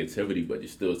seeing the negativity, but you're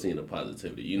still seeing the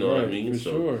positivity. You know what I mean?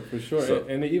 For sure. So,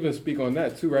 and to even speak on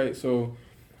that too, right? So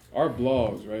our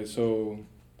blogs, right? So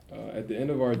at the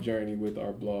end of our journey with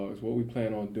our blogs, what we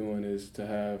plan on doing is to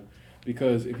have,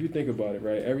 because if you think about it,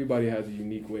 right, everybody has a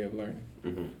unique way of learning.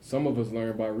 Some of us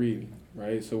learn by reading,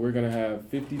 right? So we're going to have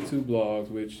 52 blogs,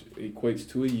 which equates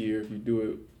to a year if you do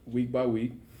it week by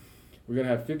week. We're going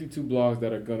to have 52 blogs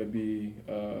that are going to be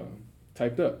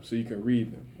typed up so you can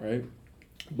read them, right?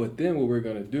 But then what we're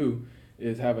going to do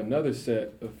is have another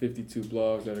set of 52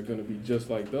 blogs that are going to be just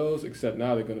like those, except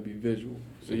now they're going to be visual.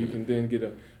 So you can then get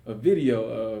a video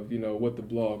of, what the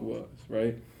blog was,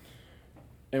 right?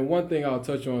 And one thing I'll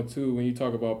touch on too, when you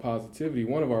talk about positivity,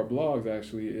 one of our blogs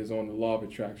actually is on the law of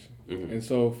attraction. And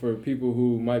so for people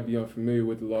who might be unfamiliar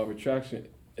with the law of attraction,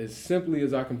 as simply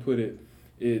as I can put it,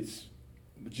 it's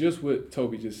just what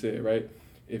Toby just said, right?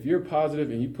 If you're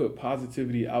positive and you put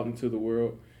positivity out into the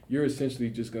world, you're essentially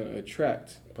just going to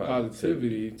attract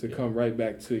positivity to come right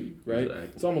back to you, right? Exactly.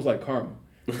 It's almost like karma.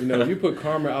 If you put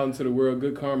karma out into the world,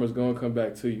 good karma is going to come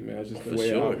back to you, man. It's just the way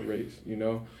it operates,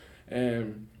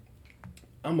 And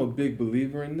I'm a big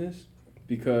believer in this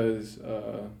because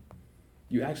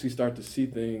you actually start to see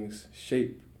things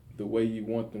shape the way you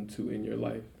want them to in your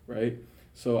life, right?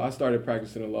 So I started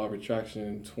practicing the law of attraction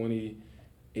in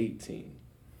 2018.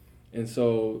 And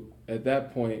so at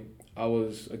that point, I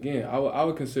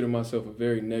would consider myself a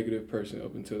very negative person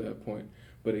up until that point.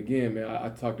 But again, man, I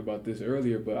talked about this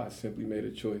earlier, but I simply made a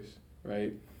choice,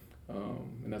 right?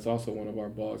 And that's also one of our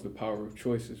blogs, The Power of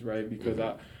Choices, right? Because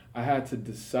I had to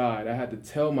decide, I had to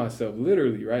tell myself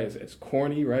literally, right, as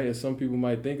corny, right, as some people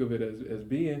might think of it as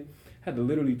being, I had to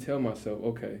literally tell myself,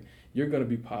 okay, you're going to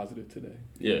be positive today.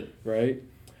 Yeah. Right?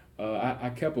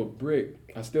 I kept a brick.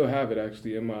 I still have it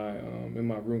actually in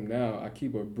my room now. I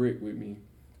keep a brick with me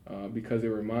because it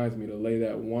reminds me to lay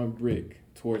that one brick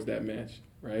towards that mansion,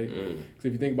 right? Because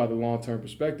if you think about the long-term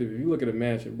perspective, if you look at a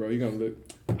mansion, bro, you're going to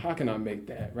look, how can I make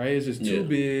that, right? It's just too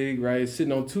big, right? It's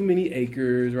sitting on too many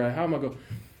acres, right? How am I going?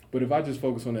 But if I just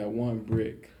focus on that one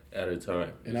brick at a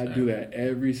time, and I do that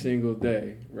every single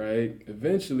day, right?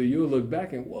 Eventually, you'll look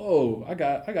back and whoa, I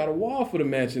got a wall for the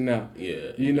mansion now.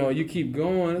 Yeah. You keep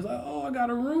going. It's like, oh, I got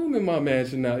a room in my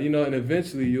mansion now. And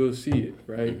eventually you'll see it,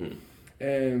 right?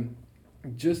 And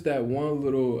just that one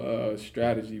little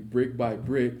strategy, brick by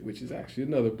brick, which is actually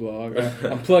another blog.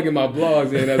 I'm plugging my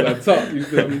blogs in as I talk. You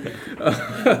feel me?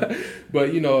 But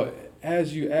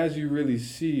as you really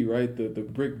see, right, the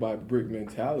brick by brick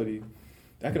mentality,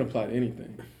 that can apply to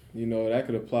anything, You know, that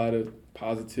could apply to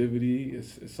positivity.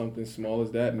 It's something small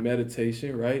as that.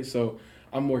 Meditation, right? So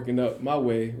I'm working up my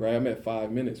way, right? I'm at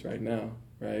 5 minutes right now,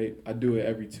 right? I do it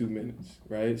every 2 minutes,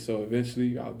 right? So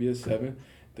eventually I'll be at 7,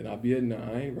 then I'll be at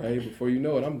 9, right? Before you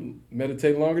know it, I'm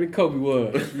meditating longer than Kobe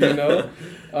was, you know?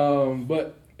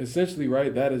 But essentially,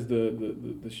 right, that is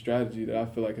the strategy that I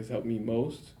feel like has helped me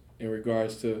most in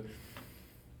regards to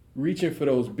reaching for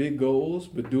those big goals,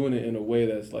 but doing it in a way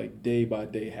that's like day by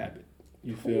day habit.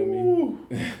 You feel me?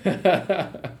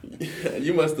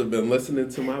 You must have been listening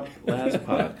to my last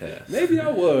podcast. Maybe I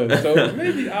was. So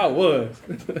maybe I was.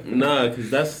 Nah,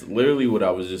 because that's literally what I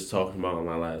was just talking about on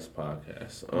my last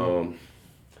podcast.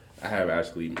 I have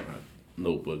actually my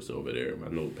notebooks over there, my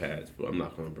notepads, but I'm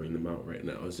not gonna bring them out right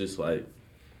now. It's just like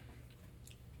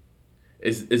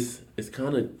it's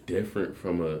kind of different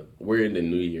from we're in the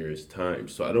New Year's time,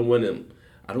 so I don't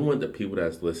want the people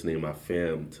that's listening, my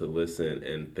fam, to listen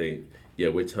and think, yeah,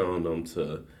 we're telling them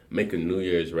to make a New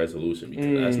Year's resolution,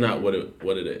 because that's not what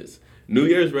it is. New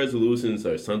Year's resolutions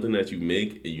are something that you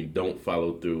make and you don't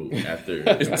follow through after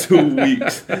 2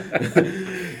 weeks.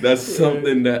 That's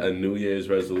something that a New Year's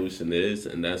resolution is,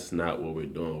 and that's not what we're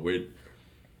doing.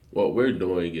 What we're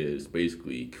doing is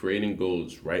basically creating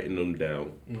goals, writing them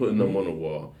down, putting them on the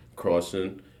wall,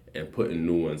 crossing, and putting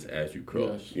new ones as you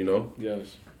cross, Yes. you know?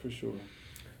 Yes, for sure.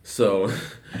 So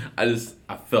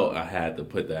I felt I had to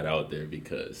put that out there,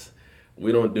 because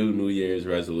we don't do New Year's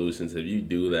resolutions. If you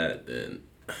do that, then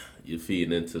you're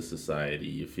feeding into society.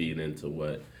 You're feeding into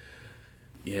what,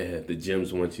 the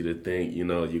gyms want you to think, you're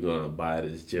going to buy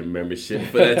this gym membership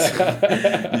for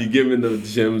that. You're giving the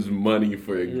gyms money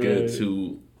for a good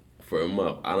for a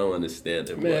month. I don't understand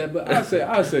it, man. But I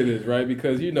say this, right,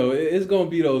 because it's gonna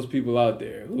be those people out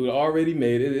there who already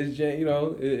made it. It's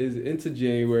it's into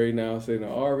January now, saying they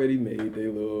already made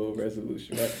their little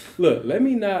resolution. Right? Look, let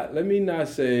me not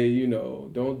say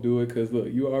don't do it, because look,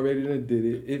 you already done did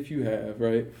it. If you have,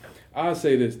 right, I'll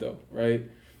say this though, right.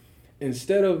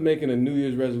 Instead of making a New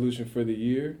Year's resolution for the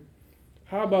year,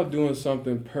 how about doing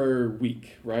something per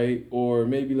week, right? Or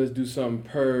maybe let's do something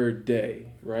per day,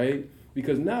 right?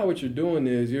 Because now what you're doing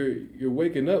is you're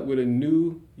waking up with a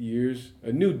new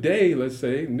day, let's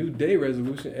say, new day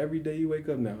resolution every day you wake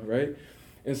up now, right?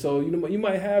 And so you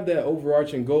might have that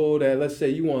overarching goal that, let's say,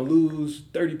 you want to lose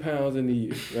 30 pounds in a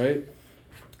year, right?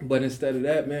 But instead of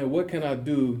that, man, what can I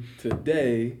do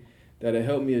today that'll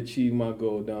help me achieve my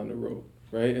goal down the road,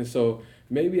 right? And so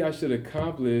maybe I should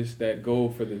accomplish that goal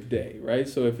for the day, right?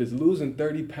 So if it's losing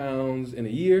 30 pounds in a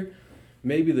year,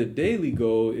 maybe the daily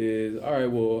goal is, all right,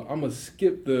 well, I'm going to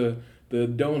skip the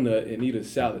donut and eat a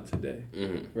salad today,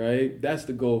 right? That's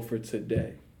the goal for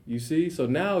today. You see? So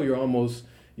now you're almost,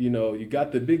 you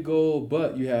got the big goal,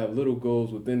 but you have little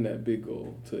goals within that big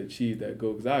goal to achieve that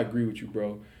goal. Because I agree with you,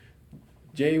 bro.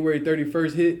 January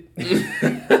 31st hit.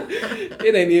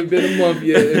 It ain't even been a month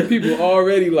yet. And people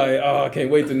already like, I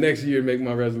can't wait till next year to make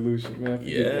my resolution, man.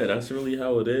 Yeah, that's really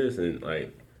how it is. And,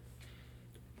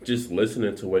 just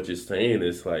listening to what you're saying,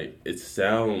 it's like it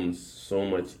sounds so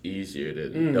much easier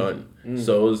than done.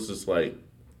 So it's just like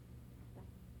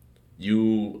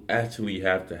you actually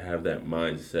have to have that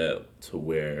mindset to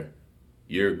where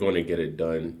you're going to get it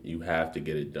done. You have to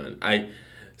get it done.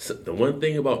 The one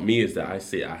thing about me is that I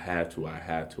say I have to,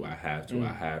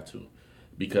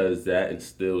 because that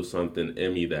instills something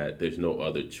in me that there's no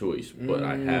other choice, but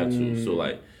I have to. So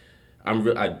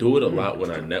I do it a lot when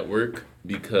I network,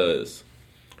 because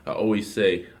I always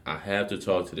say I have to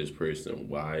talk to this person.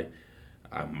 Why?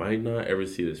 I might not ever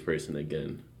see this person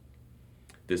again.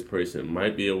 This person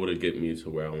might be able to get me to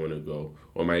where I want to go,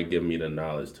 or might give me the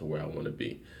knowledge to where I want to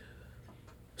be.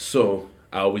 So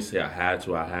I always say I have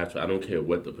to. I don't care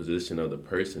what the position of the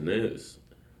person is.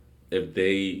 If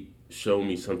they show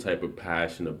me some type of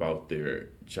passion about their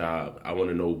job, I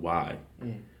want to know why.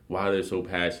 Why they're so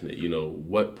passionate.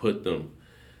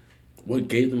 What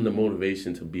gave them the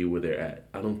motivation to be where they're at?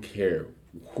 I don't care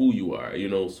who you are,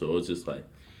 so it's just like,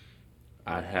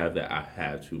 I have that I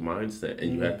have to mindset,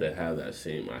 and you have to have that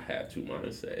same I have to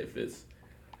mindset. If it's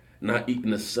not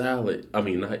eating a salad, I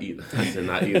said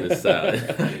not eating a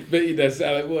salad. But eat that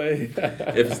salad, boy.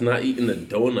 If it's not eating the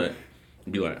donut,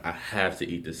 be like, I have to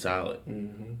eat the salad.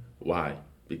 Why?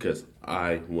 Because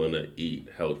I want to eat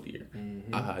healthier.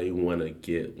 I want to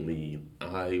get lean.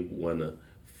 I want to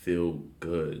feel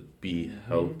good, be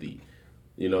healthy,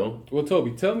 Well, Toby,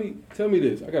 tell me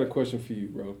this. I got a question for you,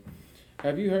 bro.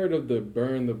 Have you heard of the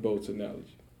burn the boats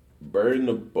analogy? Burn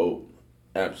the boat?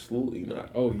 Absolutely not.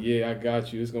 Oh yeah, I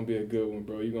got you. It's gonna be a good one,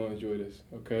 bro. You're gonna enjoy this.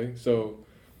 Okay, so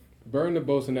burn the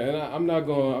boats, and I'm not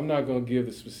gonna give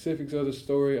the specifics of the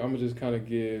story. I'm gonna just kind of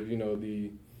give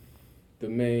the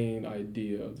main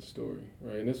idea of the story,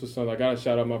 right? And this was something I gotta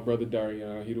shout out my brother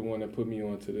Darian. He the one that put me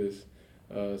onto this.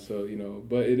 So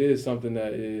but it is something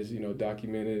that is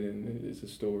documented, and it's a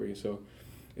story. So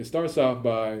it starts off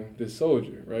by this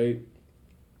soldier, right?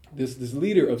 This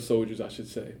leader of soldiers, I should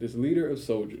say. This leader of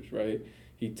soldiers, right?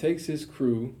 He takes his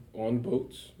crew on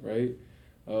boats, right?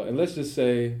 And let's just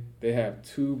say they have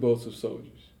 2 boats of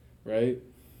soldiers, right?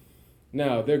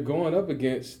 Now they're going up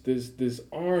against this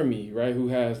army, right? Who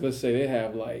has, let's say, they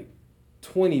have like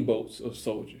 20 boats of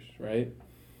soldiers, right?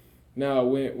 Now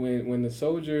when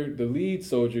the lead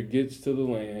soldier gets to the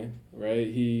land, right?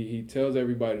 He tells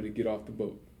everybody to get off the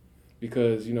boat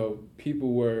because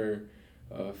people were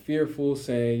fearful,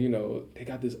 saying they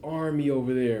got this army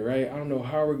over there, right? I don't know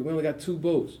how we only got 2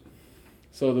 boats.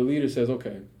 So the leader says,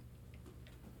 okay,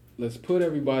 let's put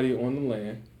everybody on the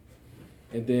land,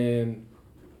 and then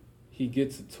he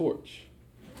gets a torch.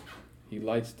 He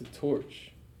lights the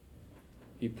torch.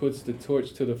 He puts the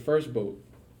torch to the first boat.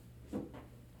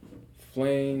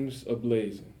 Flames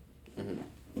ablazing. Mm-hmm.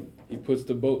 He puts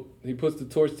the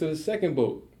torch to the second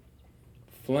boat.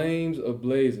 Flames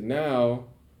ablazing. Now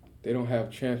they don't have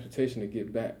transportation to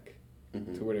get back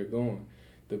to where they're going.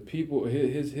 The people,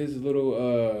 his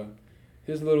little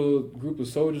group of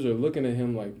soldiers are looking at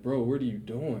him like, bro, what are you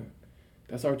doing?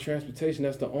 That's our transportation.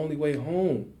 That's the only way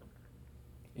home.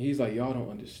 And he's like, y'all don't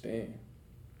understand.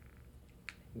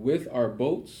 With our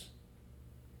boats,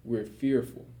 we're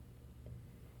fearful.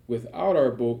 Without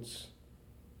our boats,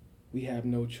 we have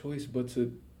no choice but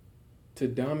to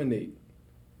dominate.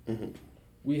 Mm-hmm.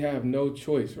 We have no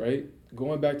choice, right?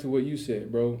 Going back to what you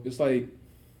said, bro, it's like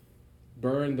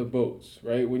burn the boats,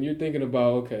 right? When you're thinking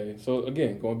about, okay, so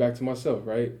again, going back to myself,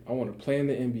 right? I want to play in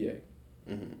the NBA.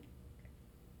 Mm-hmm.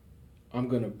 I'm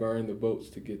going to burn the boats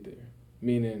to get there.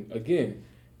 Meaning, again,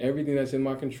 everything that's in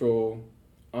my control,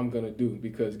 I'm going to do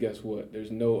because guess what?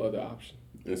 There's no other option.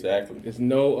 Exactly. There's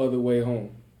no other way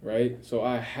home, right? So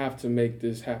I have to make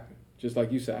this happen. Just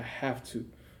like you said, I have to,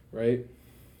 right?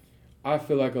 I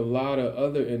feel like a lot of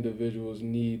other individuals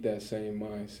need that same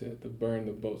mindset, the burn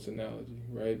the boats analogy,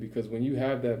 right? Because when you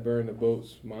have that burn the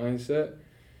boats mindset,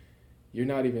 you're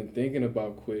not even thinking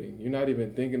about quitting. You're not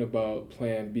even thinking about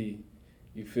plan B.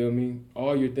 You feel me?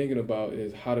 All you're thinking about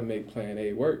is how to make plan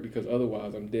A work because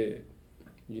otherwise I'm dead.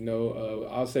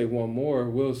 I'll say one more.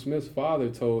 Will Smith's father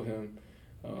told him,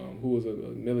 who was a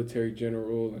military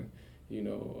general and,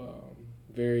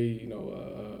 very,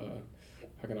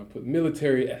 how can I put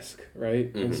military-esque,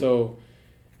 right? Mm-hmm. And so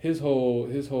his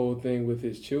whole thing with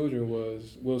his children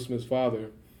was, Will Smith's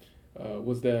father,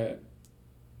 was that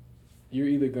you're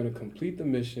either going to complete the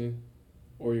mission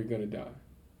or you're going to die.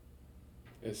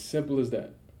 As simple as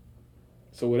that.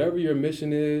 So whatever your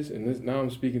mission is, and this, now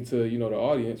I'm speaking to, the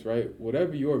audience, right?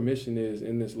 Whatever your mission is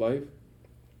in this life,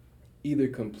 either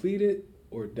complete it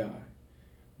or die.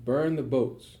 Burn the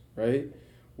boats, right?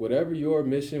 Whatever your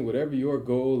mission, whatever your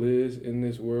goal is in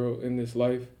this world, in this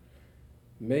life,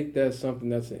 make that something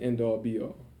that's an end-all,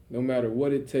 be-all. No matter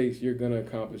what it takes, you're going to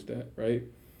accomplish that, right?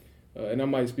 And I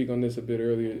might speak on this a bit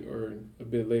earlier or a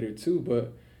bit later too,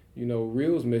 but,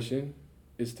 Real's mission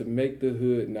is to make the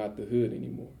hood not the hood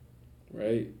anymore,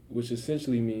 right? Which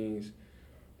essentially means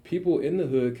people in the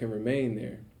hood can remain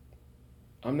there.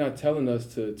 I'm not telling us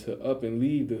to up and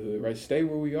leave the hood, right? Stay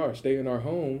where we are, stay in our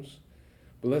homes,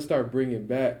 but let's start bringing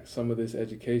back some of this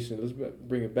education. Let's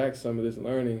bring back some of this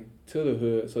learning to the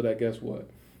hood so that, guess what?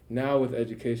 Now with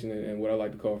education and what I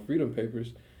like to call freedom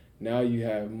papers, now you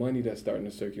have money that's starting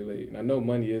to circulate. And I know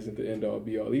money isn't the end-all,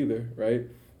 be-all either, right?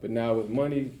 But now with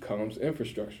money comes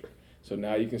infrastructure. So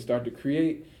now you can start to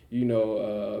create,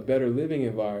 a better living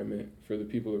environment for the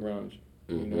people around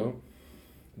you, mm-hmm.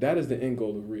 That is the end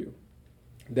goal of Real.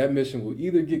 That mission will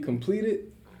either get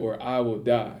completed or I will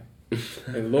die.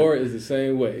 And Laura is the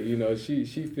same way. She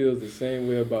feels the same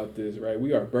way about this, right?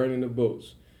 We are burning the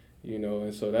boats,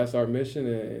 and so that's our mission,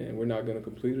 and we're not going to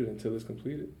complete it until it's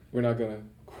completed. We're not going to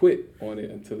quit on it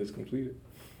until it's completed.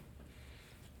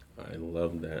 I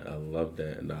love that. I love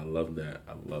that. And I love that.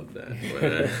 I love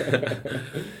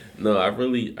that. No, I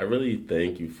really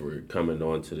thank you for coming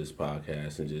on to this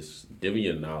podcast and just giving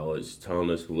your knowledge, telling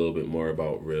us a little bit more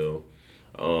about Real.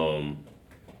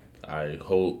 I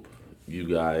hope you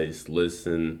guys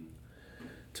listen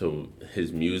to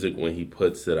his music when he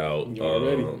puts it out.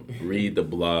 Read the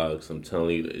blogs. I'm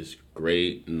telling you, it's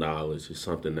great knowledge. It's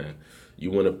something that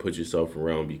you want to put yourself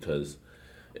around because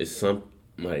it's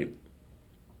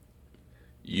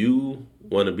you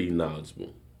want to be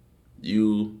knowledgeable.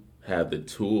 You have the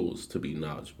tools to be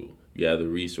knowledgeable. You have the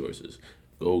resources.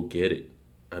 Go get it.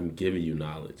 I'm giving you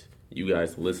knowledge. You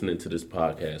guys listening to this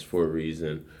podcast for a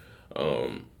reason.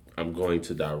 I'm I'm going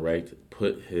to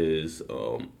put his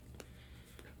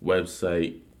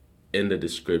website in the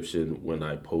description when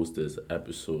I post this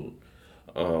episode.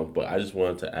 But I just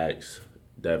wanted to ask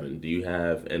Devin, do you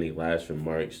have any last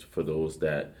remarks for those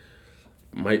that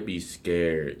might be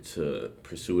scared to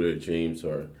pursue their dreams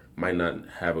or might not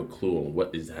have a clue on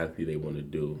what exactly they want to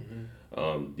do?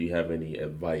 Do you have any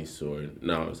advice or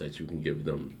knowledge that you can give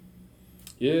them?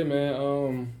 Yeah,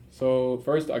 man. So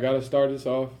first, I gotta start this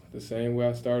off the same way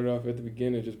I started off at the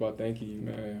beginning, just by thanking you,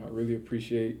 man. I really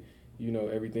appreciate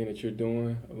everything that you're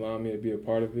doing, allowing me to be a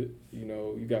part of it.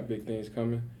 You got big things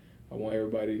coming. I want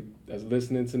everybody that's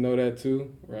listening to know that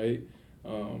too, right?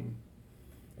 And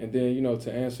then,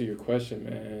 to answer your question,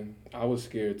 man, I was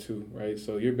scared too, right?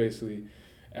 So you're basically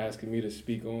asking me to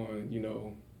speak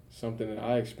on, something that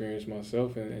I experienced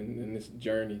myself in this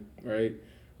journey, right?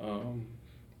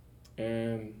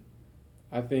 And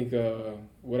I think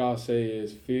what I'll say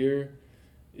is fear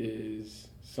is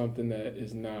something that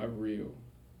is not real,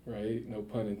 right? No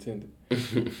pun intended.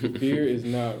 Fear is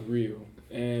not real.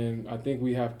 And I think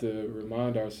we have to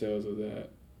remind ourselves of that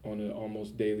on an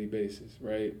almost daily basis,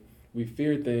 right? We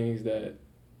fear things that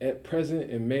at present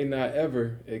it may not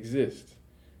ever exist,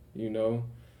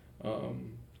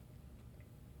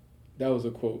 That was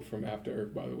a quote from After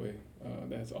Earth, by the way.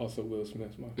 That's also Will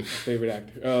Smith, my favorite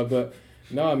actor. But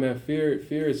no, man, fear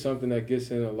is something that gets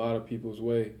in a lot of people's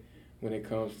way when it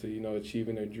comes to,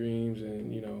 achieving their dreams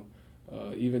and,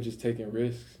 even just taking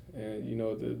risks. And,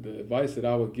 the advice that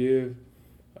I would give,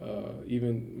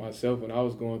 even myself when I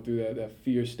was going through that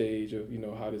fear stage of,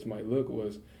 how this might look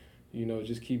was,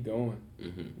 just keep going.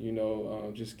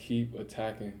 Just keep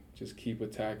attacking.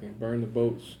 Burn the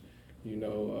boats.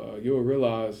 You'll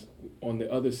realize on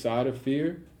the other side of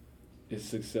fear is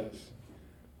success,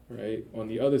 right? On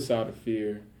the other side of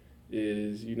fear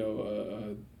is,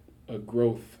 a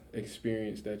growth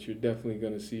experience that you're definitely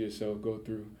going to see yourself go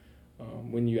through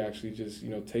when you actually just,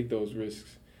 take those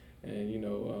risks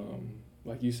and,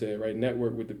 like you said, right,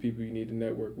 network with the people you need to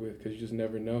network with because you just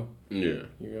never know. Yeah.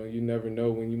 You never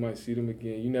know when you might see them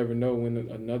again. You never know when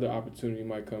another opportunity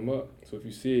might come up. So if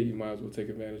you see it, you might as well take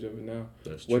advantage of it now.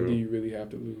 That's true. What do you really have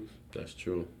to lose? That's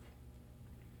true.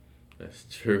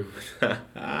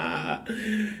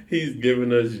 He's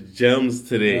giving us gems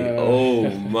today. Oh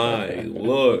my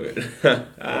Lord.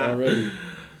 Already.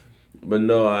 But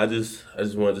no, I just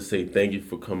wanted to say thank you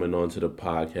for coming on to the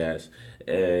podcast.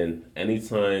 And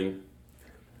anytime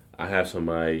I have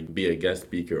somebody be a guest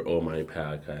speaker on my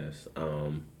podcast,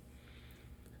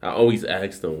 I always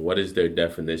ask them what is their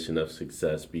definition of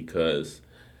success because,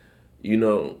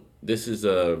 this is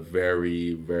a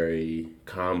very, very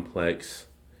complex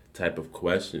type of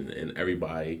question and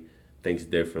everybody thinks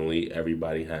differently.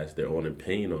 Everybody has their own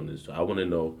opinion on this. So I want to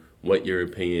know what your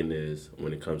opinion is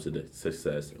when it comes to the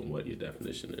success and what your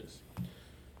definition is.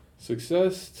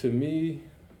 Success to me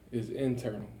is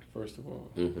internal, first of all.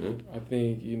 Mm-hmm. I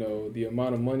think, the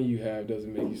amount of money you have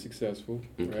doesn't make you successful,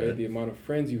 Okay. right? The amount of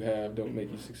friends you have don't make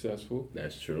you successful.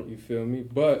 That's true. You feel me?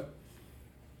 But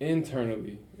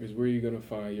internally is where you're going to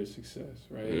find your success,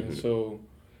 right? Mm-hmm. And so,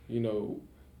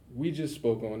 we just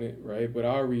spoke on it, right? But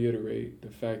I'll reiterate the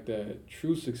fact that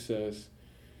true success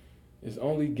is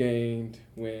only gained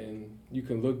when you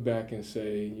can look back and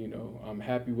say, I'm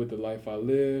happy with the life I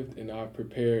lived and I've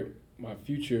prepared my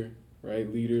future,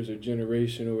 right, leaders or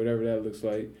generation or whatever that looks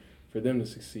like for them to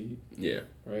succeed. Yeah.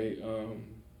 Right?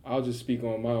 I'll just speak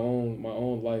on my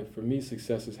own life. For me,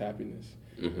 success is happiness.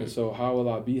 Mm-hmm. And so how will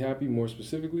I be happy more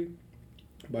specifically?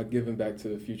 By giving back to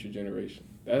the future generation.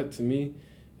 That to me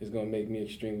is going to make me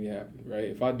extremely happy, right?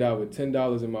 If I die with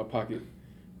 $10 in my pocket,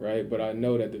 right, but I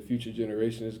know that the future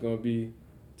generation is going to be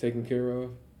taken care of,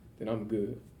 then I'm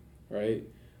good, right?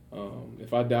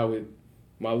 If I die with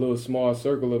my little small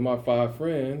circle of my 5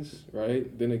 friends,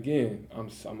 right, then again, I'm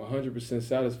 100%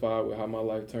 satisfied with how my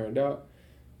life turned out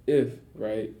if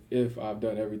I've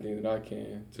done everything that I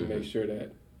can to make sure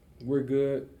that we're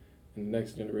good and the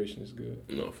next generation is good.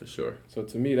 No, for sure. So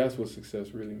to me, that's what success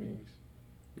really means.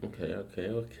 Okay.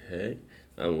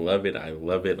 I love it.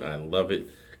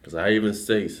 Because I even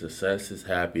say success is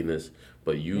happiness,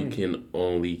 but you can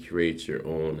only create your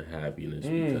own happiness.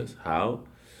 Because how?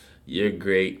 You're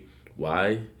great.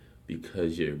 Why?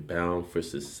 Because you're bound for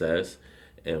success.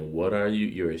 And what are you?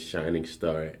 You're a shining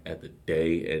star at the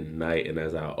day and night. And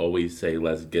as I always say,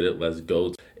 let's get it, let's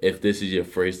go. If this is your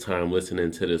first time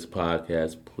listening to this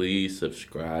podcast, please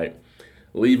subscribe,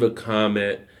 leave a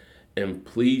comment, and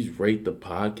please rate the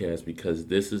podcast because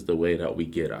this is the way that we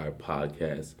get our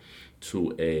podcast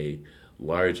to a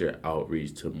larger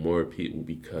outreach to more people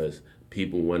because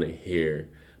people want to hear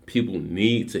people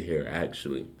need to hear,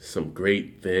 actually. Some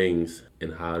great things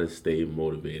and how to stay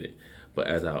motivated. But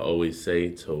as I always say,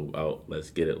 Tobe out. Let's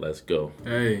get it. Let's go.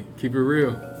 Hey, keep it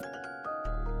real.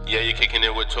 Yeah, you're kicking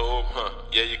it with Tobe, huh?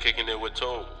 Yeah, you're kicking it with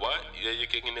Tobe. What? Yeah, you're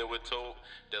kicking it with Tobe.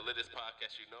 The latest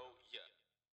podcast, you know? Yeah.